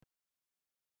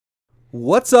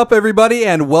What's up, everybody,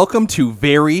 and welcome to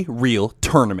Very Real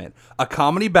Tournament, a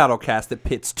comedy battlecast that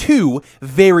pits two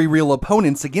very real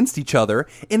opponents against each other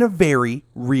in a very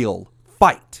real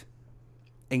fight.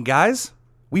 And guys,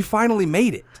 we finally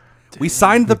made it. We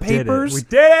signed the papers. We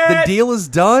did it! The deal is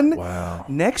done. Wow.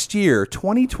 Next year,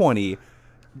 2020,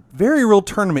 Very Real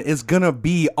Tournament is going to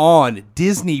be on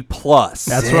Disney Plus.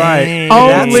 That's Dang.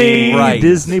 right. Only That's right.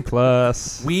 Disney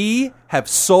Plus. We have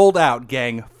sold out,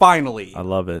 gang, finally. I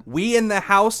love it. We in the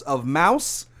House of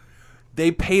Mouse,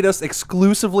 they paid us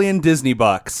exclusively in Disney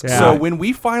bucks. Yeah. So when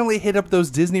we finally hit up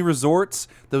those Disney resorts,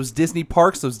 those Disney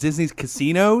parks, those Disney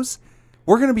casinos,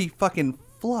 we're going to be fucking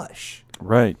flush.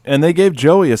 Right. And they gave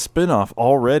Joey a spinoff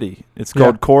already. It's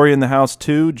called Corey in the House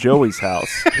 2, Joey's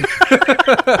House.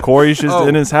 Corey's just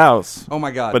in his house. Oh, my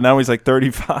God. But now he's like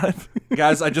 35.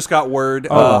 Guys, I just got word.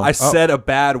 Oh. I said a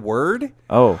bad word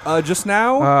just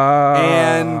now.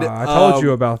 And I told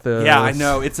you about this. Yeah, I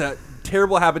know. It's a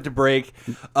terrible habit to break.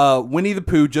 Winnie the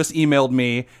Pooh just emailed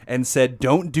me and said,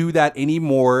 don't do that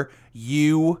anymore,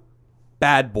 you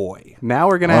bad boy. Now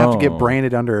we're gonna have to get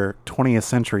branded under 20th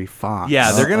Century Fox.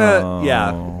 Yeah, they're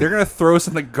gonna throw us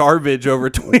in the garbage over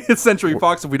 20th Century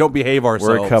Fox if we don't behave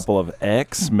ourselves. We're a couple of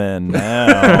X-Men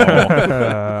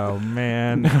now. Oh,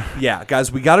 man. Yeah,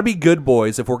 guys, we got to be good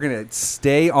boys if we're gonna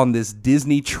stay on this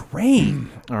Disney train.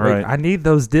 All right. Wait, I need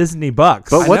those Disney bucks.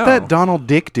 But I what know. that Donald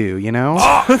Dick do? You know?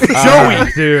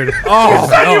 Joey, dude.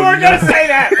 oh, you weren't gonna say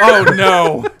that. Oh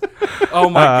no. Oh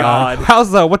my God.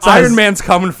 How's what's Iron Man's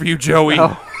coming for you, Joey.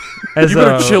 As, You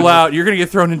better chill out. You're gonna get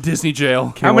thrown in Disney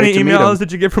jail. How many wait to meet emails him.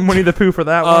 did you get from Winnie the Pooh for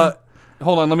that one?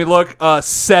 Hold on, let me look.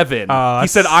 7. He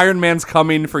that's- said Iron Man's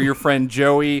coming for your friend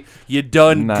Joey. You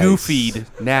done Nice. goofied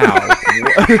now.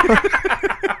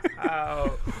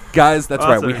 Guys, that's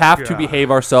right. We have to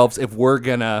behave ourselves if we're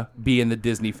gonna be in the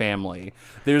Disney family.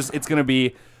 It's gonna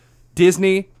be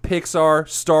Disney, Pixar,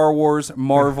 Star Wars,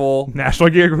 Marvel, National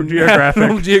Geographic.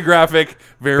 National Geographic,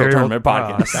 Very Real Tournament Oh,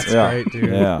 podcast. that's Yeah. right, dude.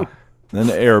 Yeah. Then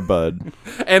Air Bud.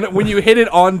 And when you hit it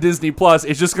on Disney Plus,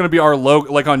 it's just going to be our logo,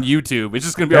 like on YouTube. It's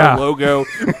just going to be Yeah. our logo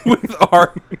with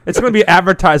our. It's going to be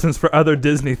advertisements for other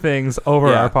Disney things over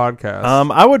Yeah. our podcast.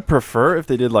 I would prefer if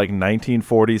they did like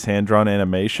 1940s hand-drawn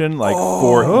animation, like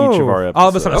for each of our episodes. All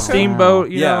of us on a steamboat,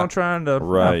 you Yeah. know, trying to.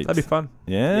 Right. That'd be fun.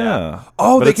 Yeah.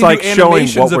 Oh, But they it's can like do showing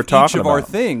animations what we're of each talking of our about.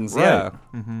 things. Right.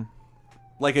 Yeah.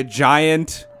 Like a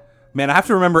giant. Man, I have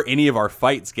to remember any of our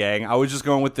fights, gang. I was just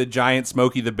going with the giant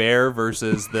Smokey the Bear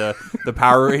versus the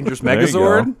Power Rangers There you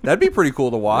Megazord. go. That'd be pretty cool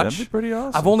to watch. That'd be pretty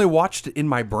awesome. I've only watched it in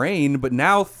my brain, but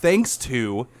now thanks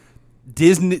to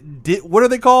Disney, what are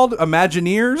they called?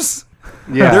 Imagineers?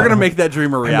 Yeah. They're going to make that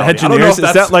dream a reality. I don't know if Imagineers? Is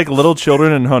that's- that like little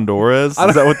children in Honduras?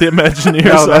 Is that what the Imagineers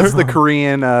No, are? that's the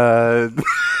Korean the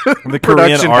Korean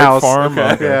production art house. farm?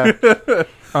 Okay. Okay.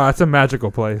 It's a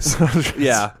magical place.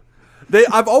 Yeah.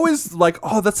 I've always like,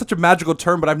 oh, that's such a magical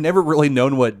term, but I've never really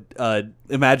known what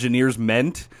Imagineers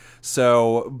meant.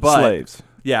 So, but Slaves.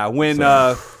 yeah, when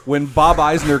Bob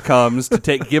Eisner comes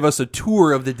to give us a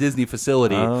tour of the Disney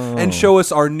facility and show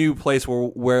us our new place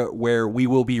where we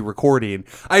will be recording,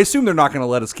 I assume they're not going to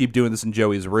let us keep doing this in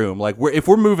Joey's room. Like, if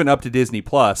we're moving up to Disney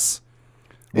Plus.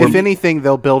 If anything,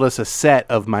 they'll build us a set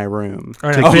of my room All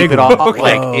right, to a keep big it all one.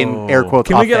 like in air quotes.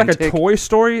 Can we get like a authentic. Toy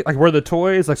Story? Like where the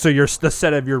toys, like so the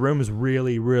set of your room is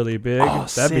really, really big. Oh,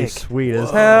 That'd be sick. sweet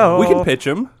as hell. We can pitch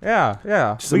them. Yeah.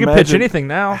 Just We can pitch imagine anything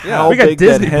now. How we got big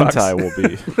Disney that bucks. hentai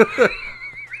will be.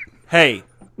 Hey,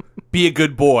 be a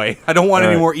good boy. I don't want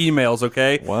any more emails,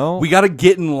 okay? Well- we got to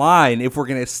get in line if we're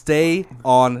going to stay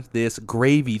on this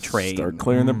gravy train. Start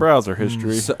clearing the browser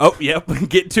history. So, yep,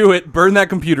 get to it. Burn that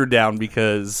computer down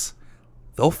because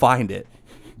they'll find it.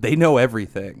 They know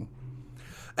everything.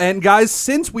 And guys,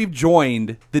 since we've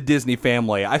joined the Disney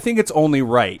family, I think it's only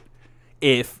right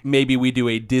if maybe we do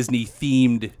a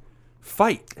Disney-themed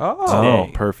fight Oh,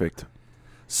 today. perfect.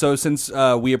 So since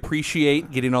we appreciate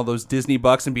getting all those Disney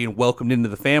bucks and being welcomed into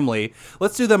the family,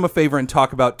 let's do them a favor and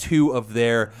talk about two of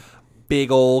their big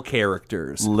old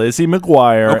characters. Lizzie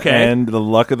McGuire Okay. and the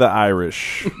Luck of the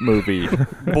Irish movie.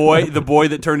 The boy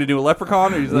that turned into a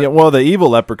leprechaun? Or is that, Yeah, well, the evil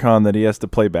leprechaun that he has to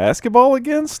play basketball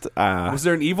against. was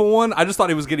there an evil one? I just thought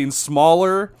he was getting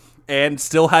smaller and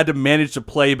still had to manage to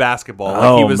play basketball.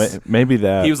 Like he was, maybe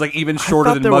that. he was like even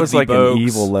shorter I than thought there was Muggsy like Bogues. an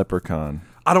evil leprechaun.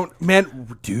 I don't,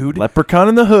 man, dude. Leprechaun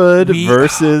in the Hood We-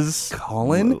 versus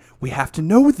Colin, we have to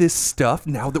know this stuff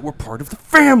now that we're part of the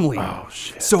family. Oh,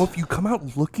 shit. So if you come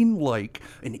out looking like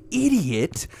an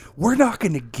idiot, we're not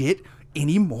going to get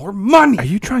any more money. Are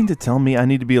you trying to tell me I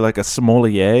need to be like a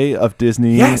sommelier of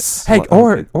Disney? Yes. Hey,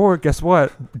 Well, or guess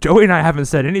what? Joey and I haven't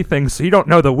said anything, so you don't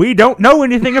know that we don't know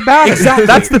anything about it. Exactly.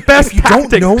 That's the best If you don't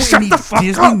tactic. know Shut any the fuck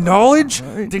Disney up. knowledge,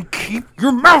 then keep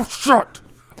your mouth shut.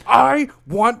 I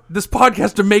want this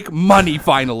podcast to make money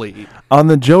finally. On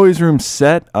the Joey's Room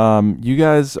set, you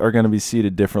guys are going to be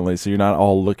seated differently, so you're not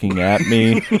all looking at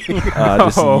me,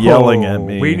 just yelling at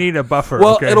me. We need a buffer.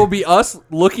 Well, okay? it'll be us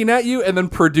looking at you, and then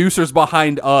producers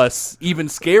behind us, even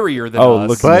scarier than Oh, us.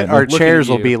 look- But our Looking chairs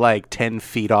at will you. be like 10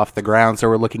 feet off the ground, so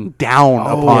we're looking down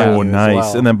upon Oh, you. as nice.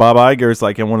 well. And then Bob Iger's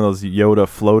like in one of those Yoda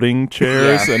floating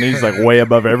chairs, and he's like way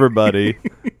above everybody.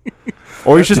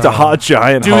 Or he's just a hot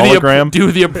giant hologram.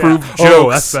 do the approved jokes.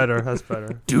 Oh, that's better. That's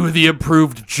better. Do the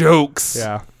approved jokes.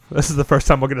 Yeah. This is the first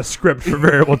time we'll get a script for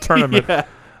variable tournament.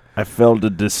 I felt a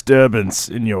disturbance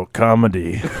in your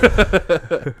comedy.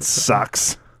 It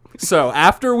sucks. So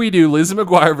after we do Lizzie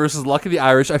McGuire versus Lucky the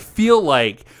Irish, I feel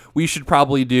like we should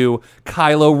probably do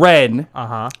Kylo Ren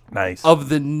Nice. of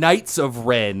the Knights of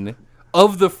Ren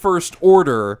of the First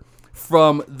Order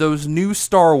from those new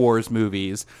Star Wars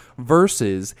movies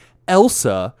versus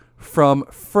Elsa from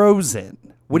Frozen.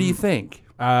 What do you think?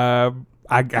 I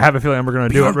have a feeling we're going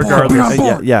to do it on board, regardless. be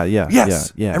on board. Yeah.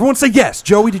 Yes. Yeah. Everyone say yes.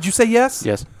 Joey, did you say yes?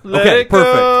 Yes. Okay,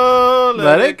 perfect.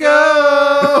 Let it go.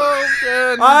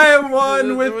 I am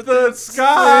one with the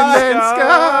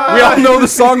sky. We all know the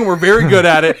song and we're very good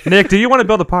at it. Nick, do you want to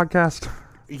build a podcast?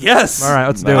 Yes. All right,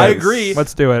 let's do it. I agree.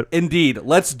 Let's do it. Indeed.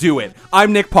 Let's do it.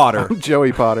 I'm Nick Potter,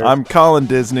 Joey Potter. I'm Colin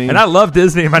Disney. And I love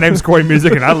Disney. My name's Corey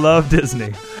Music, and I love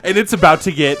Disney. and it's about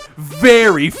to get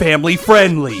very family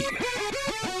friendly.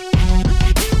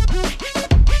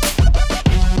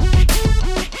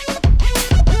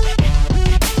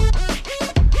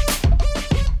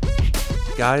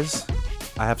 Guys,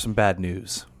 I have some bad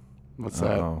news. What's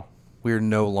that? Oh. We're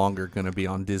no longer going to be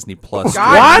on Disney Plus.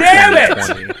 God damn it!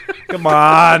 2020. Come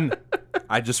on.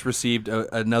 I just received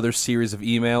another series of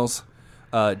emails.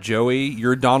 Joey,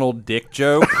 your Donald Dick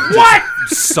joke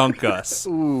just sunk us.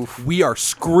 We are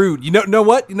screwed. You know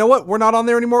what? You know what? We're not on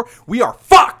there anymore. We are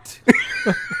fucked.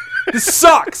 This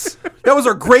sucks. That was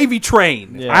our gravy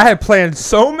train. Yeah. I had planned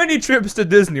so many trips to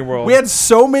Disney World. We had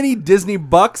so many Disney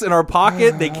bucks in our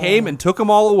pocket. They came and took them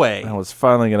all away. I was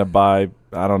finally going to buy,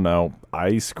 I don't know,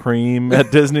 ice cream at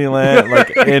Disneyland,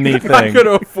 like anything. I could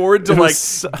afford to It like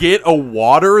was get a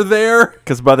water there.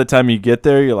 Because by the time you get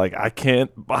there, you're like, I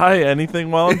can't buy anything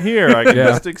while I'm here. I can Yeah.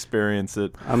 just experience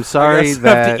it. I'm I sorry guess I have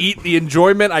that to eat the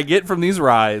enjoyment I get from these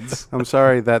rides. I'm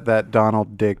sorry that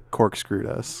Donald Dick corkscrewed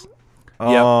us. Yep.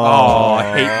 Oh, I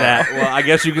hate that. Well, I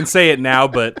guess you can say it now,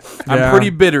 but I'm Yeah. pretty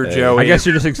bitter, Joey. I guess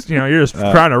you're just, you're just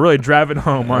trying to really drive it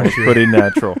home, aren't you? Pretty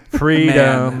natural. Freedom.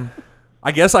 Man.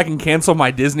 I guess I can cancel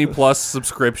my Disney Plus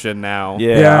subscription now.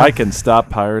 Yeah, Yeah. I can stop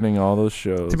pirating all those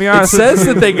shows. To be It honest, says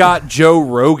that they got Joe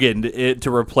Rogan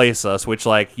to replace us, which,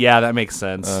 like, yeah, that makes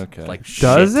sense. Okay. Like,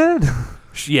 does shit. it?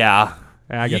 Yeah.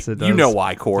 Yeah, I guess it does. You know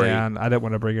why, Corey. Yeah, I didn't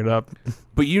want to bring it up.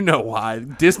 But you know why.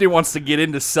 Disney wants to get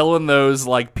into selling those,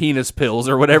 like, penis pills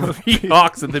or whatever he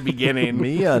talks at the beginning.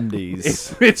 Me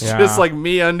undies. It's Yeah. just like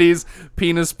MeUndies,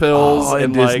 penis pills, Oh, and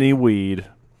and Disney weed.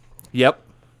 Yep.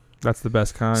 That's the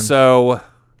best kind. So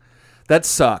that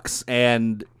sucks.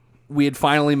 And we had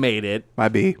finally made it. My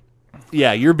B.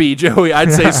 Yeah, you're B, Joey.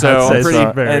 I'd say so. I'd say I'm pretty,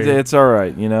 so. Very. It's all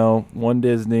right. You know, one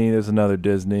Disney, there's another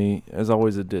Disney. There's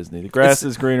always a Disney. The grass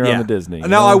is greener on the Disney. you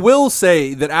Now, know? I will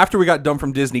say that after we got done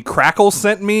from Disney, Crackle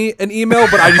sent me an email,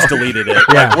 but I just deleted it.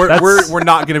 Yeah, Like, that's- we're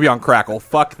not going to be on Crackle.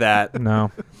 Fuck that. No.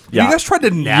 Yeah. You guys tried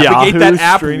to navigate Yahoo that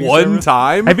app streaming one service?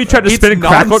 time? Have you tried to It's spend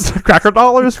nonsense. cracker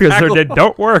dollars? Because Crackle they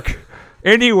don't work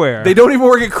anywhere. They don't even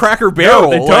work at Cracker Barrel.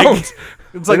 they Like, don't.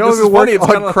 It's They like, don't this is even work funny. It's on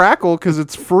kinda, Crackle because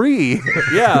it's free.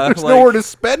 yeah, There's like, nowhere to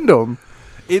spend them.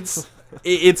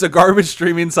 it's a garbage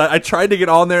streaming site. I tried to get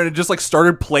on there and it just like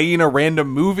started playing a random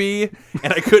movie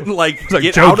and I couldn't like like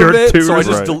get out of Joker it. 2 So I or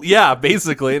just something. yeah,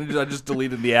 basically, and I just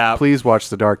deleted the app. Please watch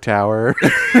The Dark Tower.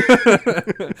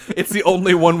 It's the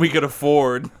only one we could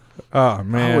afford. Oh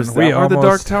man, was that we where the Dark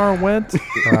almost- Tower went?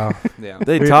 Wow. Yeah.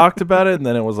 They talked about it, and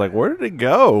then it was like, where did it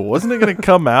go? Wasn't it going to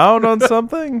come out on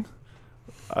something?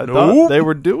 I thought they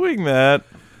were doing that.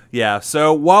 Yeah,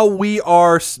 so while we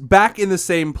are back in the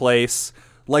same place,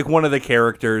 like one of the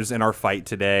characters in our fight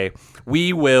today,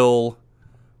 we will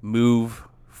move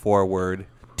forward,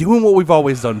 doing what we've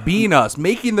always done, being us,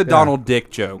 making the Donald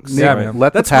Dick jokes. Yeah, Nick, man.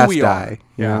 let That's the who past we are. die.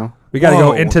 You Yeah. know? We got to Whoa,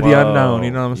 go into the whoa. unknown.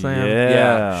 You know what I'm saying?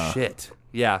 Yeah. Shit.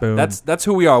 Yeah, Boom. that's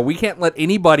who we are. We can't let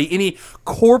anybody, any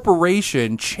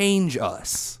corporation change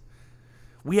us.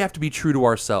 We have to be true to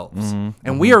ourselves.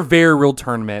 And we are Very Real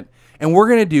Tournament. and we're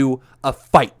going to do a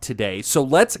fight today. So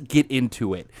let's get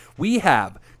into it. We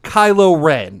have Kylo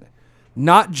Ren,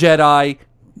 not Jedi,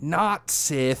 not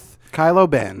Sith. Kylo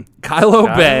Ben. Kylo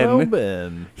Ben.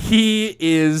 Ben. He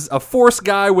is a Force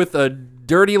guy with a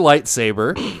dirty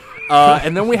lightsaber.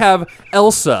 And then we have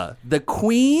Elsa, the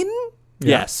Queen.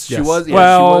 Yes, she was. Yeah,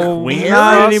 well, she was Queen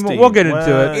not Frosty. anymore. We'll get into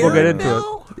it. We'll get into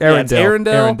Arendelle? it. Yeah, it's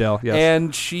Arendelle. Arendelle, yes.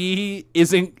 And she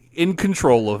isn't in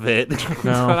control of it.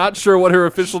 No. I'm not sure what her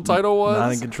official title was.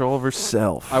 Not in control of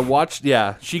herself. I watched.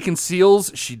 Yeah, she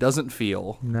conceals. She doesn't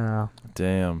feel. No.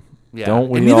 Damn. Yeah, Don't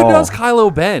we and neither all? does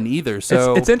Kylo Ben either.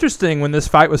 So It's interesting when this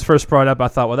fight was first brought up. I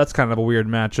thought, well, that's kind of a weird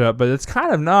matchup, but it's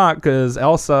kind of not because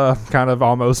Elsa kind of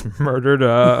almost murdered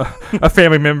a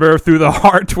family member through the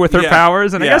heart with her Yeah.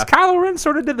 powers, and Yeah. I guess Kylo Ren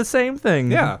sort of did the same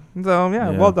thing. Yeah. So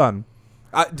Yeah. well done.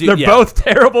 dude, They're yeah. both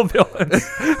terrible villains.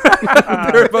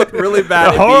 They're both really bad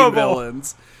at being Horrible.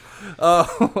 villains.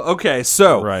 Okay,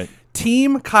 so Right.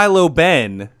 Team Kylo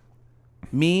Ben,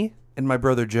 me and my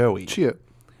brother Joey. Shit.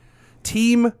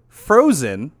 Team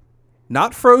Frozen,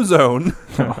 not Frozone,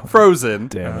 Frozen.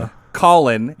 Damn it.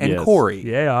 Colin and Yes. Corey.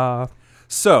 Yeah.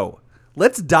 So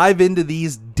let's dive into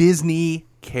these Disney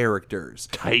characters.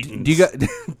 Titans. Do you got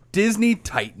Disney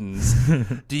Titans?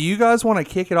 Do you guys want to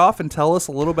kick it off and tell us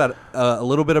a little bit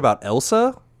about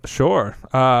Elsa? Sure.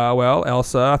 Well,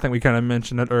 Elsa, I think we kind of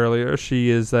mentioned it earlier.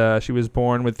 She was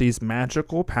born with these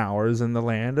magical powers in the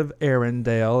land of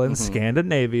Arendelle in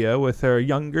Scandinavia with her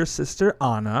younger sister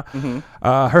Anna.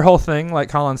 Her whole thing, like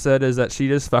Colin said, is that she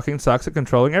just fucking sucks at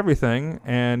controlling everything.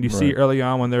 And you see Right. early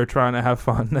on when they're trying to have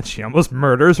fun that she almost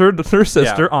murders her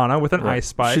sister Anna with an ice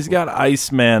spike. She's got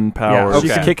Iceman powers. Yeah, She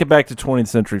okay. can kick it back to 20th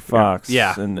Century Fox.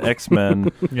 Yeah. And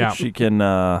X-Men. Yeah. She can,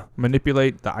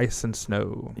 manipulate the ice and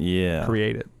snow. yeah.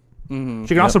 Create it. Mm-hmm.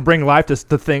 She can also bring life to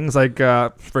things like,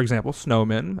 for example,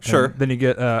 snowmen. Sure. And then you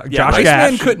get Yeah, Josh Iceman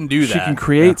Gad. couldn't do that. She can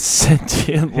create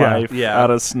sentient Yeah. life Yeah.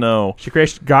 out of snow. She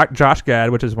creates Josh Gad,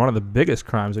 which is one of the biggest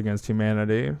crimes against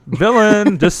humanity.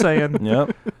 Villain, just saying.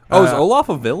 Yep. Oh, is Olaf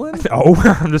a villain? Oh,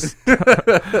 I'm just,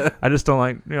 I just don't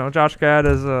like, Josh Gad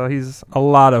is, he's a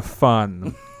lot of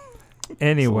fun. It's a lot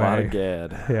Anyway, of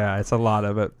gad. yeah, it's a lot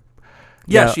of it.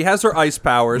 Yeah, Yeah. she has her ice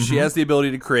powers. She has the ability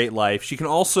to create life. She can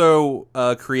also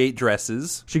create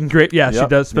dresses. She can create, yeah, she Yep,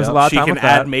 does spends a yep. lot of She time can with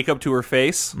add that. makeup to her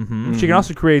face. She can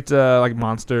also create like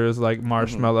monsters, like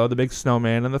Marshmallow, the big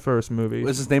snowman in the first movie.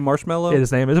 Is his name Marshmallow?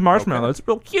 His name is Marshmallow. Okay. It's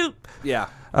real cute. Yeah.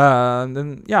 And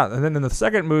then in the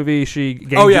second movie, she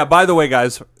gained Oh yeah. By the way,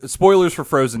 guys, spoilers for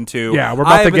Frozen 2. Yeah, we're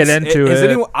about to get into Is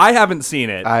it. I haven't seen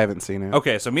it. I haven't seen it.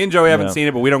 Okay, so me and Joey haven't Yeah. seen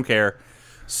it, but we don't care.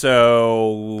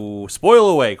 So spoil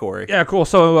away, Corey. Yeah, cool.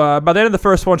 So by the end of the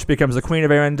first one, she becomes the queen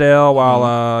of Arendelle, while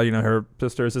her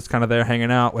sister is just kind of there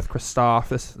hanging out with Kristoff,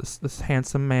 this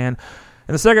handsome man.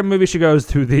 In the second movie, she goes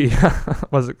to the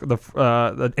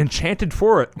the enchanted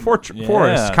forest, forest,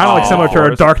 kind of like similar to her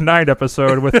forest. Dark Knight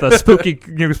episode with the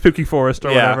spooky forest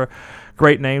or Yeah. whatever.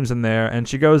 Great names in there, and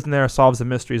she goes in there, solves the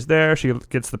mysteries there. She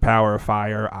gets the power of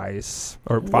fire, ice,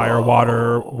 or fire,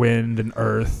 water, wind, and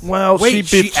earth. Well, Wait,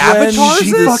 she she befriends avatars the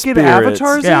it? Fucking spirits.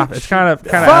 avatars Yeah, it's kind of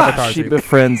Fuck, Avatar. she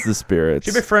befriends the spirits.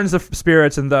 She befriends the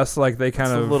spirits, and thus, like, they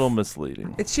kind it's of a little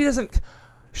misleading. She doesn't.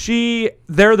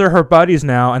 They're her buddies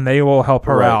now, and they will help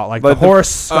her Right. out. Like But the the-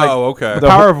 horse. Like, Oh, okay. the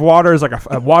power of water is like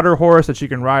a water horse that she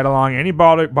can ride along any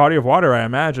body of water, I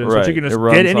imagine. So Right. she can It just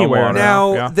runs get on anywhere. water.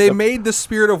 Now Yeah. they made the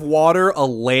spirit of water a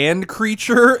land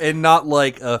creature and not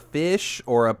like a fish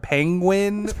or a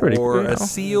penguin pretty or cool. a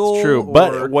seal. It's true, or-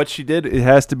 but what she did, it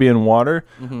has to be in water.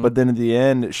 But then at the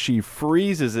end, she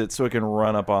freezes it so it can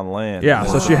run up on land. Yeah,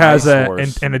 It's so a she has ice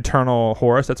horse. an eternal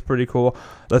horse. That's pretty cool.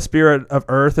 The spirit of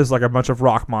Earth is like a bunch of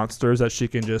rock monsters that she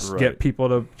can just Right. get people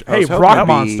to. I Hey, was hoping rock it'd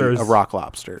be monsters. A rock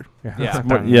lobster. Yeah.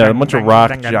 a bunch of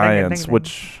rock giants,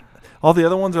 which all the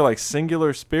other ones are like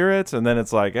singular spirits, and then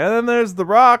it's like, and then there's the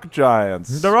rock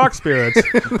giants. The rock spirits.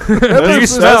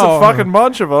 There's a fucking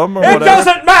bunch of them. Or It whatever.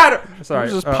 doesn't matter. Sorry.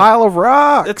 There's this pile of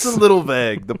rocks. It's a little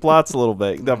vague. The plot's a little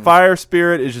vague. The fire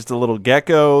spirit is just a little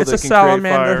gecko. It's that a can create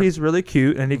salamander. fire. He's really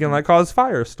cute, and he can like cause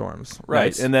firestorms. right,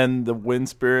 Nice. and then the wind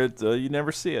spirit, you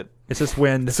never see it. It's just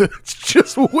wind. it's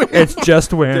just wind. It's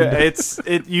just wind.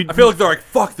 You. I feel like they're like,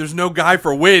 fuck, there's no guy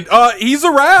for wind. He's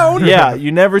around. Yeah,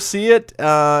 you never see it,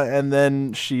 and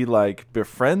then she like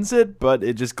befriends it, but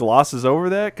it just glosses over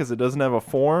that because it doesn't have a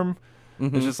form.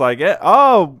 It's just like,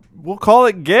 we'll call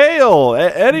it Gale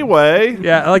anyway.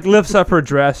 Yeah, like lifts up her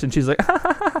dress, and she's like,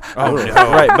 Oh, no.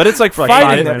 Right, but it's like For like fighting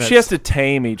 5 them. minutes. She has to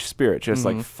tame each spirit. She has to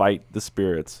like fight the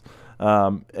spirits.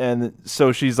 And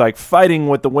so she's like fighting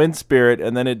with the wind spirit,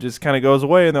 and then it just kind of goes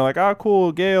away, and they're like,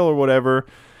 cool, Gale or whatever.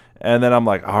 And then I'm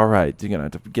like, all right, you're going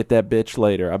to have to get that bitch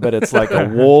later. I bet it's like a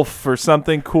wolf or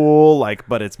something cool, like,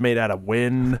 but it's made out of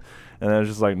wind. And I was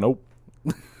just like, nope.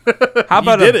 How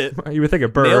about did it. You would think a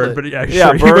Nailed bird, it. but yeah, Yeah,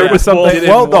 sure, you bird went with something. Did it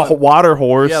Well, in the one. water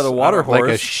horse. Yeah, the water Like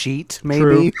horse. a sheet, maybe.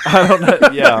 True. I don't know.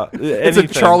 Yeah. It's a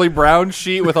Charlie Brown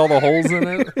sheet with all the holes in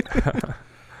it.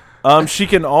 She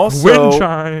can also Wind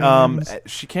chimes.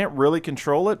 she can't really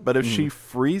control it, but if she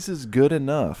freezes good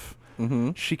enough,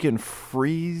 she can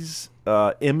freeze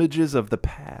images of the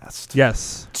past.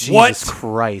 Yes. Jesus What?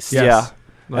 Christ. Yes. Yeah.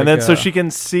 Like, and then so she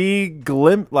can see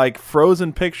like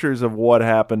frozen pictures of what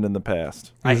happened in the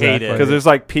past. I hate Exactly. it. Because there's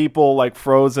like people like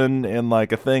frozen in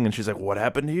like a thing, and she's like, "What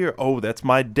happened here? Oh, that's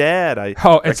my dad. I It's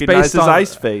recognize based his on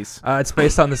ice face." It's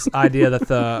based on this idea that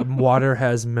the water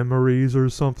has memories or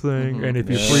something, and if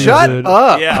you freeze Shut it,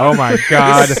 up. Yeah. oh my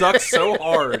god! This sucks so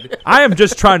hard. I am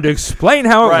just trying to explain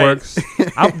how it Right. works.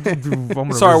 I'm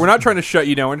gonna Sorry, we're not trying to shut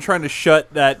you down. We're trying to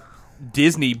shut that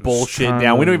Disney bullshit trying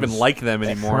down. We don't to- even like them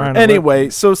anymore. trying to- Anyway,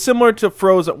 so similar to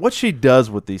Frozen, what she does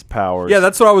with these powers? Yeah,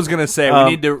 that's what I was gonna say. We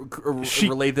need to she-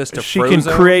 relate this to she Frozone.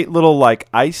 can create little like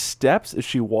ice steps if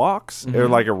she walks or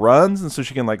like it runs, and so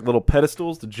she can like little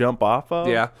pedestals to jump off of.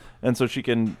 Yeah. and so she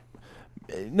can,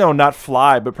 no, not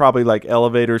fly, but probably like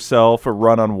elevate herself or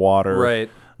run on water. Right.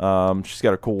 She's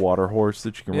got a cool water horse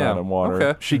that she can Yeah, ride on water.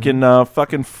 okay. She can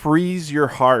fucking freeze your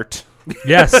heart.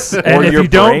 Yes, and Or if your you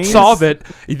don't brains. solve it,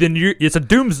 then it's a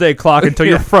doomsday clock until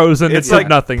you're frozen It's into like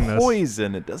nothingness.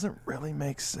 poison. It doesn't really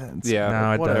make sense. Yeah.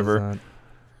 No, it whatever. doesn't.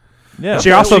 Yeah.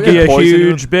 She also can be a poison you.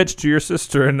 huge bitch to your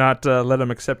sister and not let him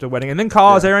accept a wedding, and then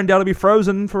cause Arendelle to be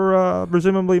frozen for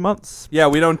presumably months. Yeah,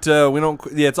 we don't.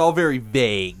 Yeah, it's all very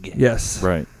vague. Yes,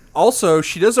 Right. Also,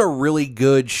 she does a really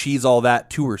good "she's all that"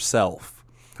 to herself.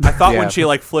 I thought when Yeah. she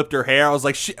like flipped her hair, I was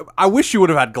like, I wish she would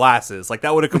have had glasses. Like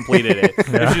that would have completed it. If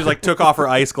she just like took off her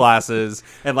ice glasses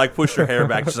and like pushed her hair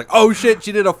back, she's like, oh shit,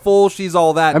 she did a full "she's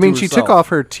all that." I mean, to she herself. took off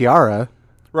her tiara.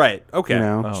 Right. Okay. You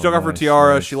know. She took off her nice,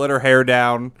 tiara. nice. She let her hair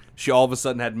down. She all of a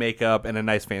sudden had makeup and a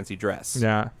nice fancy dress.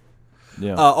 Yeah.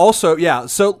 Yeah. Also, yeah.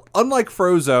 So unlike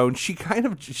Frozone, she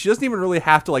doesn't even really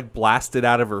have to like blast it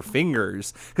out of her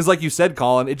fingers because, like you said,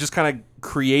 Colin, it just kind of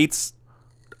creates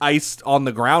ice on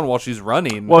the ground while she's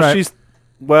running. well,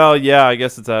 Right. yeah, I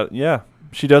guess it's out. Yeah.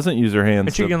 She doesn't use her hands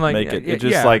And she to can, like, make it. yeah, It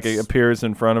just yeah, like it it's- appears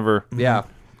in front of her. yeah.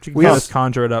 She can We kind also- of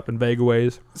conjure it up in vague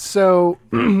ways. So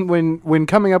when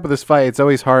coming up with this fight, it's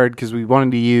always hard because we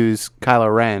wanted to use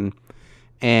Kylo Ren,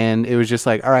 and it was just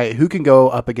like, all right, who can go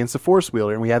up against a Force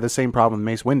wielder? And we had the same problem with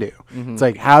Mace Windu. It's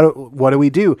like, what do we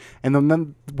do? And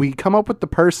then we come up with the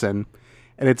person,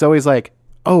 and it's always like,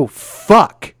 oh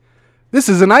fuck, this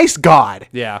is an ice god.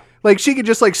 Yeah. Like she could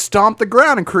just like stomp the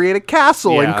ground and create a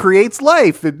castle Yeah. and creates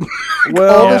life and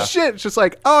Well- all Yeah. this shit. It's just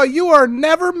like, oh, you are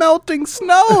never melting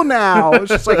snow now. It's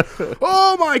just like,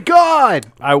 oh my god.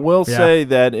 I will Yeah. say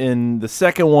that in the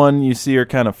second one, you see her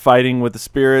kind of fighting with the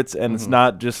spirits, and it's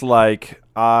not just like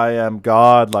I am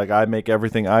God, like I make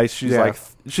everything ice. She's Yeah. like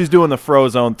she's doing the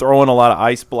Frozone, throwing a lot of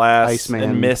ice blasts Iceman,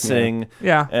 and missing,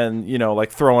 Yeah. and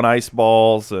like throwing ice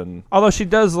balls and Although she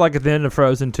does, like at the end of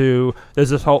Frozen 2, there's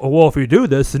this whole, well, if you do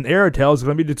this, then Aerodale is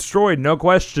going to be destroyed, no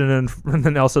question. And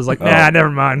then Elsa's like, nah, never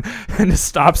mind. And just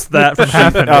stops that from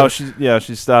happening.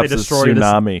 she stops They the destroy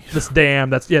tsunami. this dam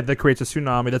that creates a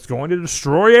tsunami that's going to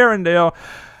destroy Arendelle.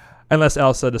 Unless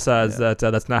Elsa decides that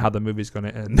that's not how the movie's going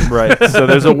to end. Right. So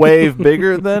there's a wave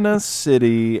bigger than a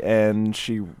city, and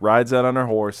she rides out on her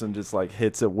horse and just like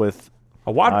hits it with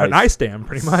An ice dam,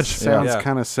 pretty much. Sounds Yeah.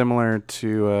 kind of similar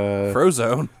to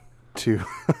Frozone.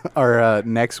 our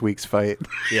next week's fight,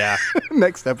 Yeah.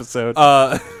 next episode.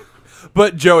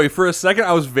 But Joey, for a second,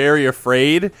 I was very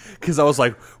afraid because I was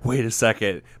like, "Wait a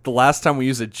second! The last time we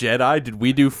used a Jedi, did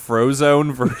we do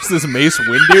Frozone versus Mace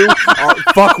Windu?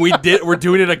 Fuck, we did. We're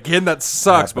doing it again. That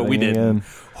sucks, but we Happening didn't. again.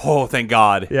 Oh, thank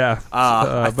God. Yeah.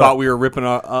 I But thought we were ripping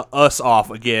us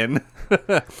off again.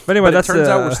 But anyway, But it that's turns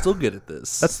out we're still good at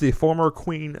this. that's the former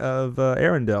queen of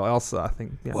Arendelle, Elsa, I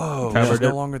think. Yeah, Whoa, covered she's no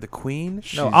it. longer the queen.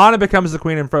 No, Anna becomes the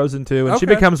queen in Frozen 2, and she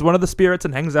Okay. becomes one of the spirits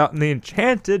and hangs out in the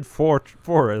enchanted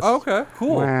forest. Okay,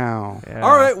 cool. Wow. Yeah.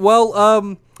 All right.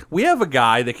 Well, we have a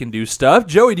guy that can do stuff.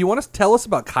 Joey, do you want to tell us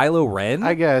about Kylo Ren?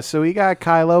 I guess. So we got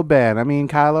Kylo Ben. I mean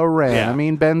Kylo Ren. Yeah. I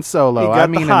mean Ben Solo. He got I the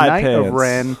mean a high Knight of pants.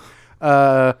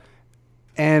 Ren.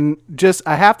 And just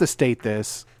I have to state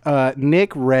this.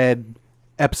 Nick read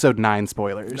episode 9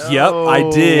 spoilers. Yep, I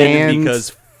did And- because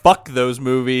fuck those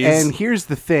movies. And here's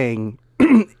the thing,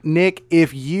 Nick,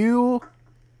 if you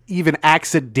even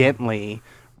accidentally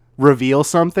reveal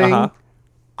something, Uh-huh.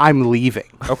 I'm leaving.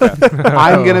 okay,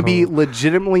 I'm going to be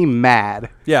legitimately mad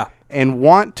yeah, and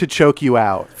want to choke you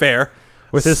out. fair.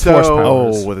 with his So- force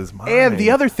powers. Oh, with his mind. And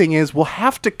the other thing is, we'll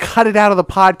have to cut it out of the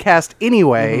podcast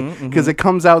anyway because it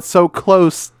comes out so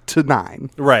close to 9.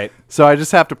 Right. So I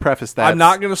just have to preface that. I'm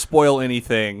not going to spoil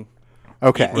anything.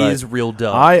 Okay. It is real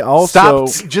dumb. I also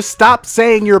Stop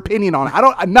saying your opinion on it. I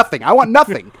don't. Nothing. I want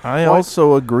nothing. I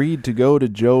also agreed to go to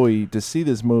Joey to see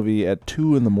this movie at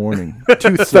 2 in the morning.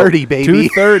 2:30, baby.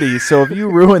 2:30. So if you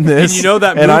ruin this, and you know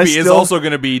that and I movie is still- also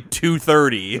going to be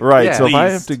 2:30. right. Yeah. So if I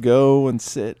Least. have to go and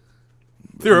sit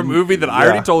Through a movie that I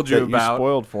already told you that about.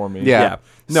 spoiled for me. Yeah. Yeah.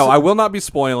 No, I will not be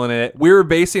spoiling it. We were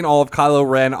basing all of Kylo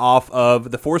Ren off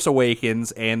of The Force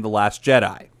Awakens and The Last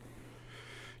Jedi.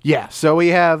 Yeah. So we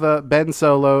have Ben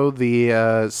Solo,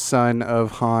 the son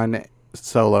of Han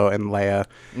Solo and Leia,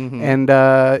 and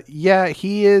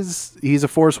he's a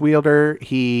Force wielder.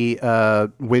 He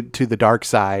went to the dark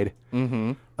side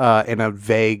in a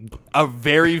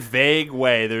very vague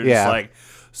way. They're Yeah. just like,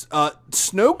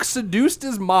 Snoke seduced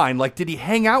his mind. Like, did he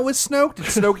hang out with Snoke? Did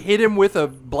Snoke hit him with a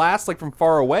blast like from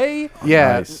far away?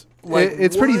 Yeah, Nice. Like,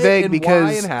 it's pretty what vague and why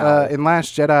because and how? in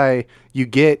Last Jedi you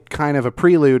get kind of a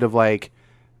prelude of like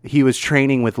he was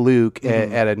training with Luke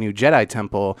at a new Jedi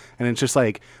temple, and it's just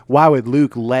like, why would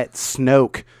Luke let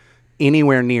Snoke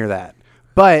anywhere near that?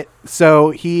 But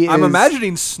so I'm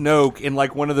imagining Snoke in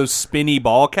like one of those spinny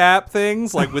ball cap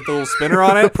things, like with the little spinner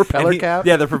on it. propeller And cap?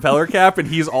 Yeah, the propeller cap, and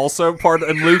he's also part.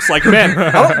 And Luke's like, man,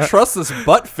 I don't trust this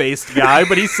butt-faced guy,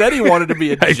 but he said he wanted to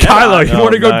be a Hey, Jedi. Kylo, you Oh,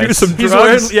 want to go do nice. some He's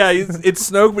wearing, drugs?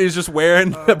 it's Snoke, but he's just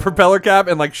wearing a propeller cap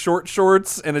and like short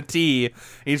shorts and a tee. And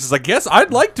he's just like, yes,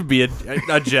 I'd like to be a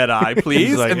Jedi,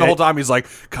 please. like, and the whole hey. time he's like,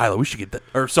 Kylo, we should get that.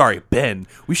 Or sorry, Ben,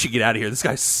 we should get out of here. This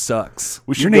guy sucks.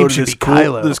 We Your name should be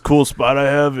Kylo. This cool spot I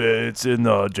have. It's in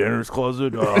the janitor's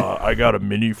closet. I got a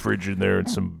mini fridge in there and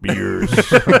some beers.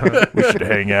 We should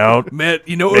hang out. Man,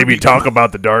 you know, what would Maybe be talk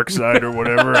about the dark side or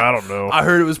whatever. I don't know. I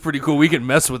heard it was pretty cool. We can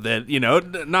mess with it, you know,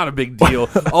 not a big deal.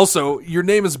 Also, your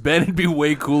name is Ben. It'd be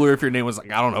way cooler if your name was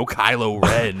like, I don't know, Kylo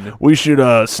Ren. We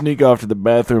should sneak off to the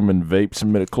bathroom and vape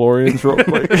some midichlorians real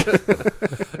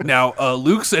quick. Now,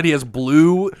 Luke said he has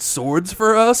blue swords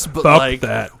for us, but Fuck like,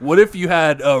 that. what if you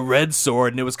had a red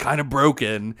sword and it was kind of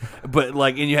broken, but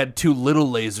like, and you had 2 little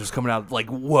lasers coming out? Like,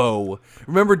 whoa!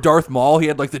 Remember Darth Maul? He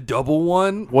had like the double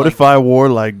one. What if I wore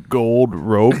like gold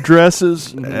robe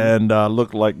dresses and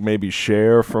looked like maybe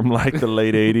Cher from like the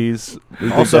late 80s?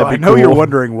 Also, I know you're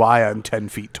wondering why I'm 10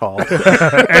 feet tall.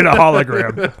 And a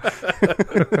hologram.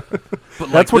 But,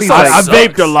 like, That's what this he's guy like. I sucks.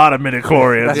 vaped a lot of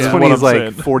midichlorians. That's is when what he's I'm like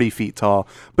saying. 40 feet tall.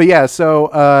 But yeah,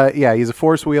 so he's a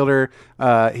Force wielder.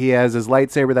 He has his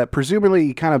lightsaber that presumably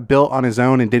he kind of built on his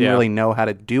own and didn't Yeah. really know how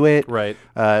to do it. Right.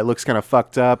 It looks kind of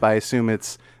fucked up. I assume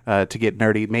it's to get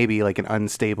nerdy, maybe like an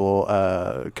unstable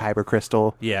kyber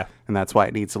crystal. Yeah. And that's why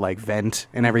it needs to like vent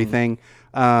and everything.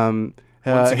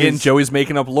 Once again, Joey's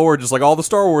making up lore just like all the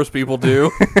Star Wars people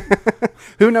do.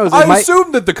 who knows? I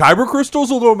assume that the Kyber crystal's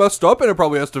a little messed up and it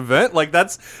probably has to vent. Like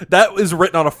that is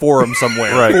written on a forum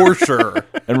somewhere Right. for sure.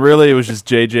 And really, it was just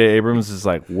J.J. Abrams is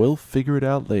like, we'll figure it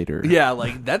out later. Yeah,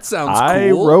 like that sounds I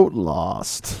cool. wrote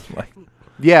Lost. Like,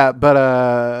 Yeah, but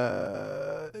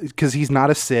because he's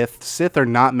not a Sith. Sith are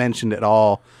not mentioned at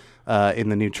all in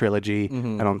the new trilogy.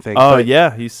 I don't think. oh But-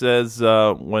 yeah, he says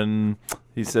when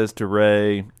he says to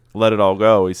Rey, "Let it all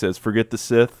go." He says, "Forget the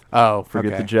Sith, Oh,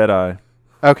 forget okay. the Jedi."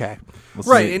 Okay. Let's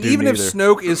Right, and do even if neither.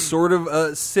 Snoke is sort of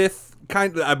a Sith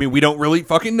kind of, I mean, we don't really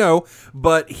fucking know,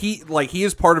 but he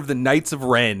is part of the Knights of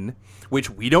Ren, which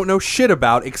we don't know shit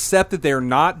about except that they're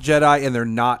not Jedi and they're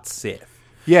not Sith.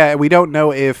 Yeah, we don't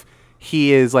know if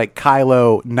he is like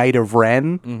Kylo, Knight of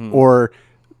Ren, or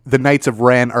the Knights of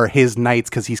Ren are his knights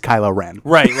because he's Kylo Ren.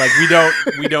 Right, like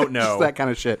we don't know. Just that kind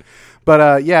of shit.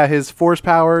 But yeah, his Force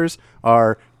powers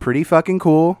are pretty fucking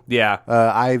cool. Yeah.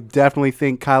 I definitely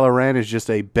think Kylo Ren is just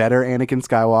a better Anakin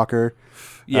Skywalker.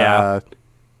 Yeah.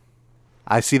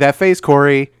 I see that face,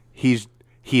 Corey. He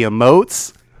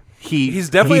emotes. He's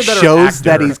definitely he a better shows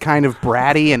that actor. he's kind of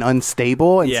bratty and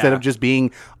unstable instead Yeah. of just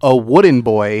being a wooden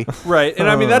boy. Right, and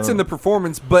I mean that's in the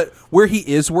performance, but where he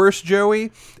is worse,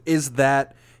 Joey, is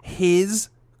that his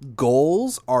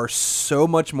goals are so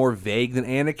much more vague than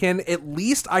Anakin. At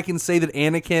least I can say that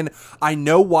Anakin, I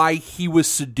know why he was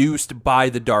seduced by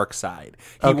the dark side.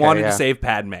 He Okay, wanted yeah. to save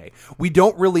Padme. We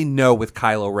don't really know with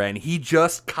Kylo Ren. He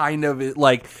just kind of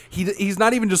like he's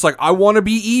not even just like I want to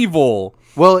be evil.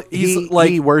 Well, He's like-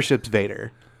 he worships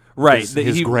Vader. Right, His that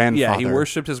he, grandfather. Yeah, he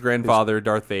worshipped his grandfather,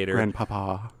 Darth Vader.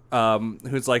 Grandpapa.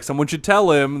 who's like, someone should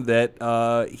tell him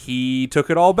that he took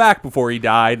it all back before he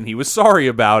died and he was sorry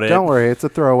about it. Don't worry, it's a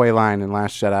throwaway line in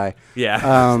Last Jedi.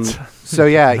 Yeah. So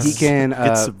yeah, he can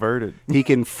It's subverted. he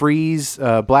can freeze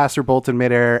blaster bolt in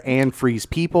midair and freeze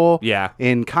people. Yeah.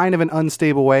 In kind of an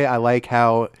unstable way. I like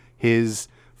how his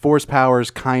force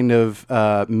powers kind of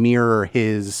mirror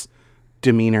his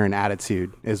demeanor and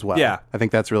attitude as well. Yeah. I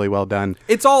think that's really well done.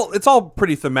 It's all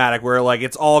pretty thematic where like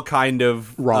it's all kind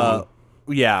of Wrong.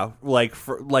 Yeah, like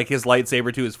like his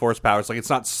lightsaber to his force powers, like it's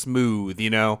not smooth, you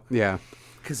know, Yeah.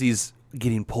 because he's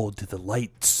getting pulled to the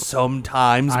light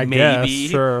sometimes. I maybe,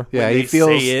 guess, sure. Yeah, when he they feels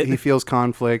say it. he feels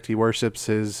conflict. He worships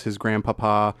his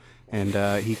grandpapa,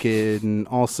 and he can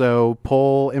also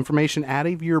pull information out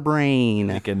of your brain.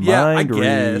 You can Yeah, I mind guess.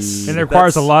 read. And it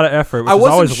requires a That's- lot of effort, which I is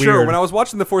wasn't always sure weird. when I was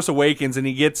watching The Force Awakens and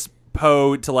he gets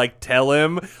Poe to like tell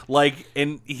him like,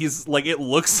 and he's like, it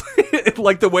looks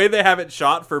like the way they have it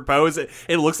shot for Poe is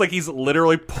it looks like he's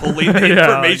literally pulling the Yeah.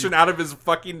 information out of his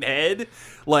fucking head.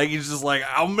 Like he's just like,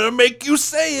 I'm gonna make you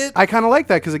say it. I kind of like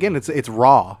that because again, it's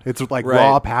raw. It's like Right.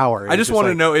 raw power. I It's just want to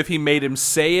like- know if he made him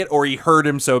say it or he heard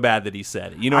him so bad that he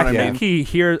said it. You know what I I mean? think he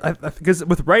hears because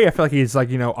with Ray, I feel like he's like,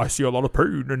 I see a lot of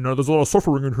pain and there's a lot of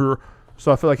suffering in here.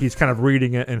 So I feel like he's kind of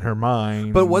reading it in her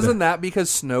mind. But wasn't that because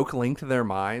Snoke linked their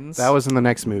minds? That was in the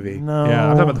next movie. No. Yeah, I'm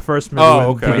talking about the first movie Oh, when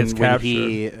okay. he When, gets when captured.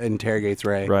 he interrogates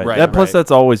Ray. Right. Right, Plus, right. that's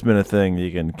always been a thing.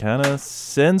 You can kind of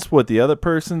sense what the other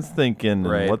person's thinking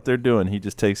Right. and what they're doing. He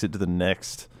just takes it to the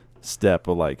next step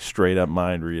of like straight up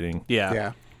mind reading. yeah.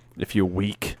 Yeah. If you're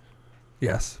weak,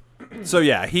 Yes. So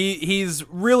yeah, he's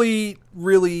really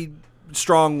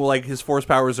strong. Like his force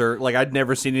powers are like I'd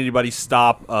never seen anybody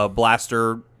stop a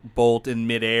blaster bolt in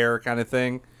midair kind of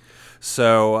thing.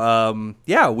 So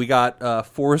yeah, we got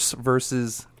force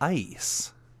versus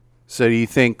ice. So do you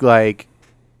think like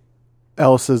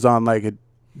Elsa's on like a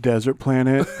desert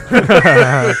planet?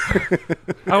 I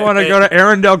want to go to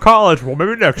Arendelle College. Well,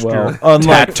 maybe next year.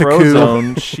 unlike Tactical.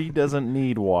 Frozone, she doesn't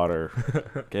need water.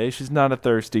 Okay, she's not a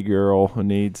thirsty girl who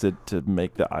needs it to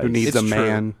make the ice. Who needs It's a true.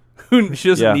 man? She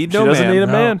doesn't yeah, need she no doesn't man. need a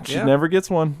No. man. She Yeah. never gets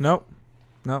one. Nope.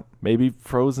 Maybe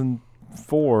Frozen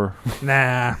 4.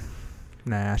 Nah.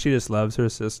 She just loves her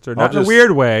sister. I'll Not in a just-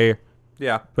 weird way,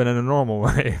 Yeah. but in a normal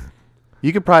way.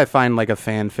 You could probably find like a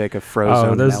fanfic of Frozen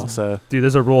and there's- Elsa. Dude,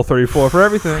 there's a Rule 34 for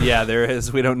everything. Yeah, there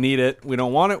is. We don't need it. We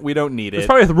don't want it. We don't need There's it.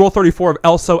 probably a Rule 34 of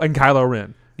Elsa and Kylo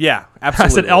Ren. Yeah, I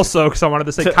absolutely. said Elsa because I wanted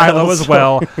to say Kylo as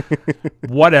well.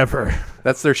 Whatever.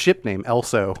 That's their ship name,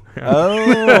 Elso.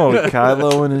 Oh,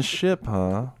 Kylo and his ship,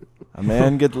 huh? A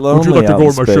man get lonely Would you like to out go in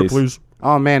on my ship, space. please?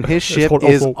 Oh man, his ship called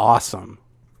is Elso. awesome.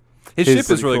 His It's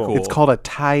ship is really cool. It's called a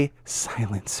TIE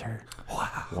Silencer.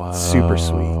 Wow. Super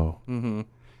sweet.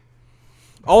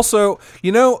 Also,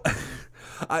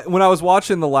 when I was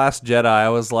watching The Last Jedi, I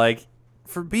was like,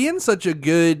 for being such a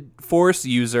good Force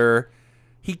user,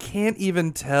 he can't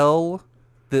even tell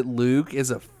that Luke is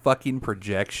a fucking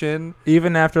projection.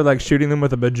 Even after like shooting them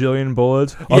with a bajillion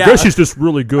bullets, I Yeah. guess he's just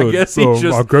really good. I guess he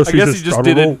just. I guess he just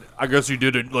did I don't it. I guess he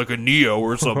did it like a Neo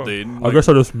or something. know. I guess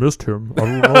I just missed him. I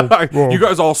don't know. Well, you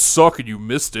guys all suck and you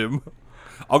missed him.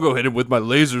 I'll go hit him with my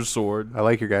laser sword. I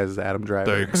like your guys' Adam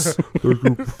Driver. Thanks.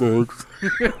 thanks.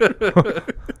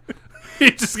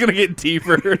 He's just gonna get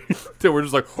deeper till we're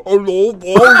just like, oh no,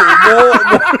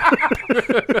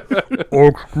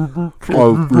 I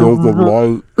feel the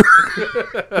light.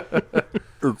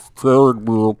 It's tearing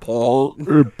me apart.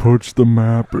 It puts the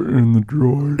map in the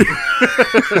droid.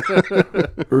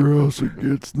 Or else it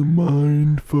gets the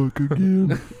mind fuck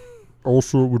again.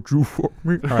 Also, would you fuck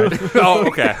me? All right. Oh,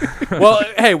 okay. Well,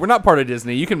 hey, we're not part of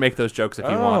Disney. You can make those jokes if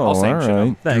you want. I'll sanction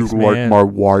them. Thanks, you man. like my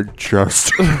wide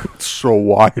chest? It's so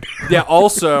wide. Yeah,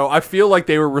 also, I feel like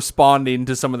they were responding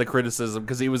to some of the criticism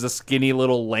because he was a skinny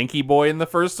little lanky boy in the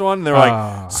first one. They're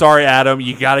Ah. like, sorry, Adam,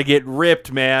 you got to get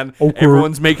ripped, man. Okay.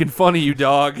 Everyone's making fun of you,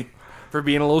 dog, for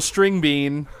being a little string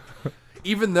bean.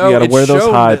 Even though You gotta it's wear those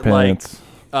shown high that, pants.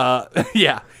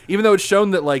 yeah. Even though it's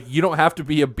shown that, like, you don't have to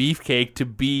be a beefcake to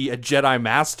be a Jedi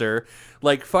Master.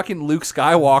 Like, fucking Luke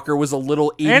Skywalker was a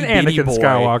little And itty-bitty Anakin boy.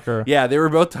 Skywalker. Yeah, they were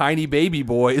both tiny baby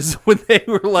boys when they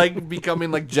were, like,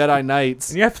 becoming, like, Jedi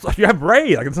Knights. And you have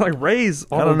Ray. Like it's not like Ray's.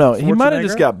 I don't know. He might have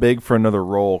just got big for another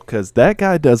role because that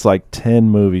guy does like 10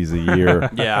 movies a year.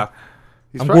 Yeah.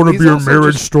 He's I'm probably- gonna he's be a also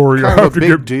marriage just story. I Kind of have a to big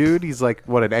get. dude. He's like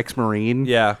what, an ex-marine?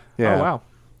 Yeah. Yeah. Oh wow.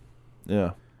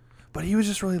 Yeah. But he was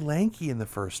just really lanky in the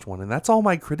first one, and that's all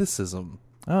my criticism.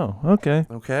 Oh, okay.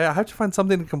 Okay? I have to find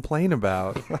something to complain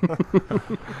about.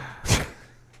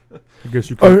 I guess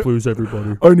you can't please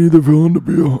everybody. I need the villain to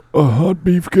be a hot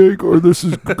beefcake, or this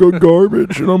is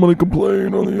garbage, and I'm going to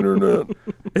complain on the internet.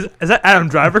 Is that Adam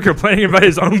Driver complaining about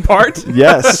his own part?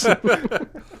 Yes.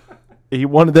 He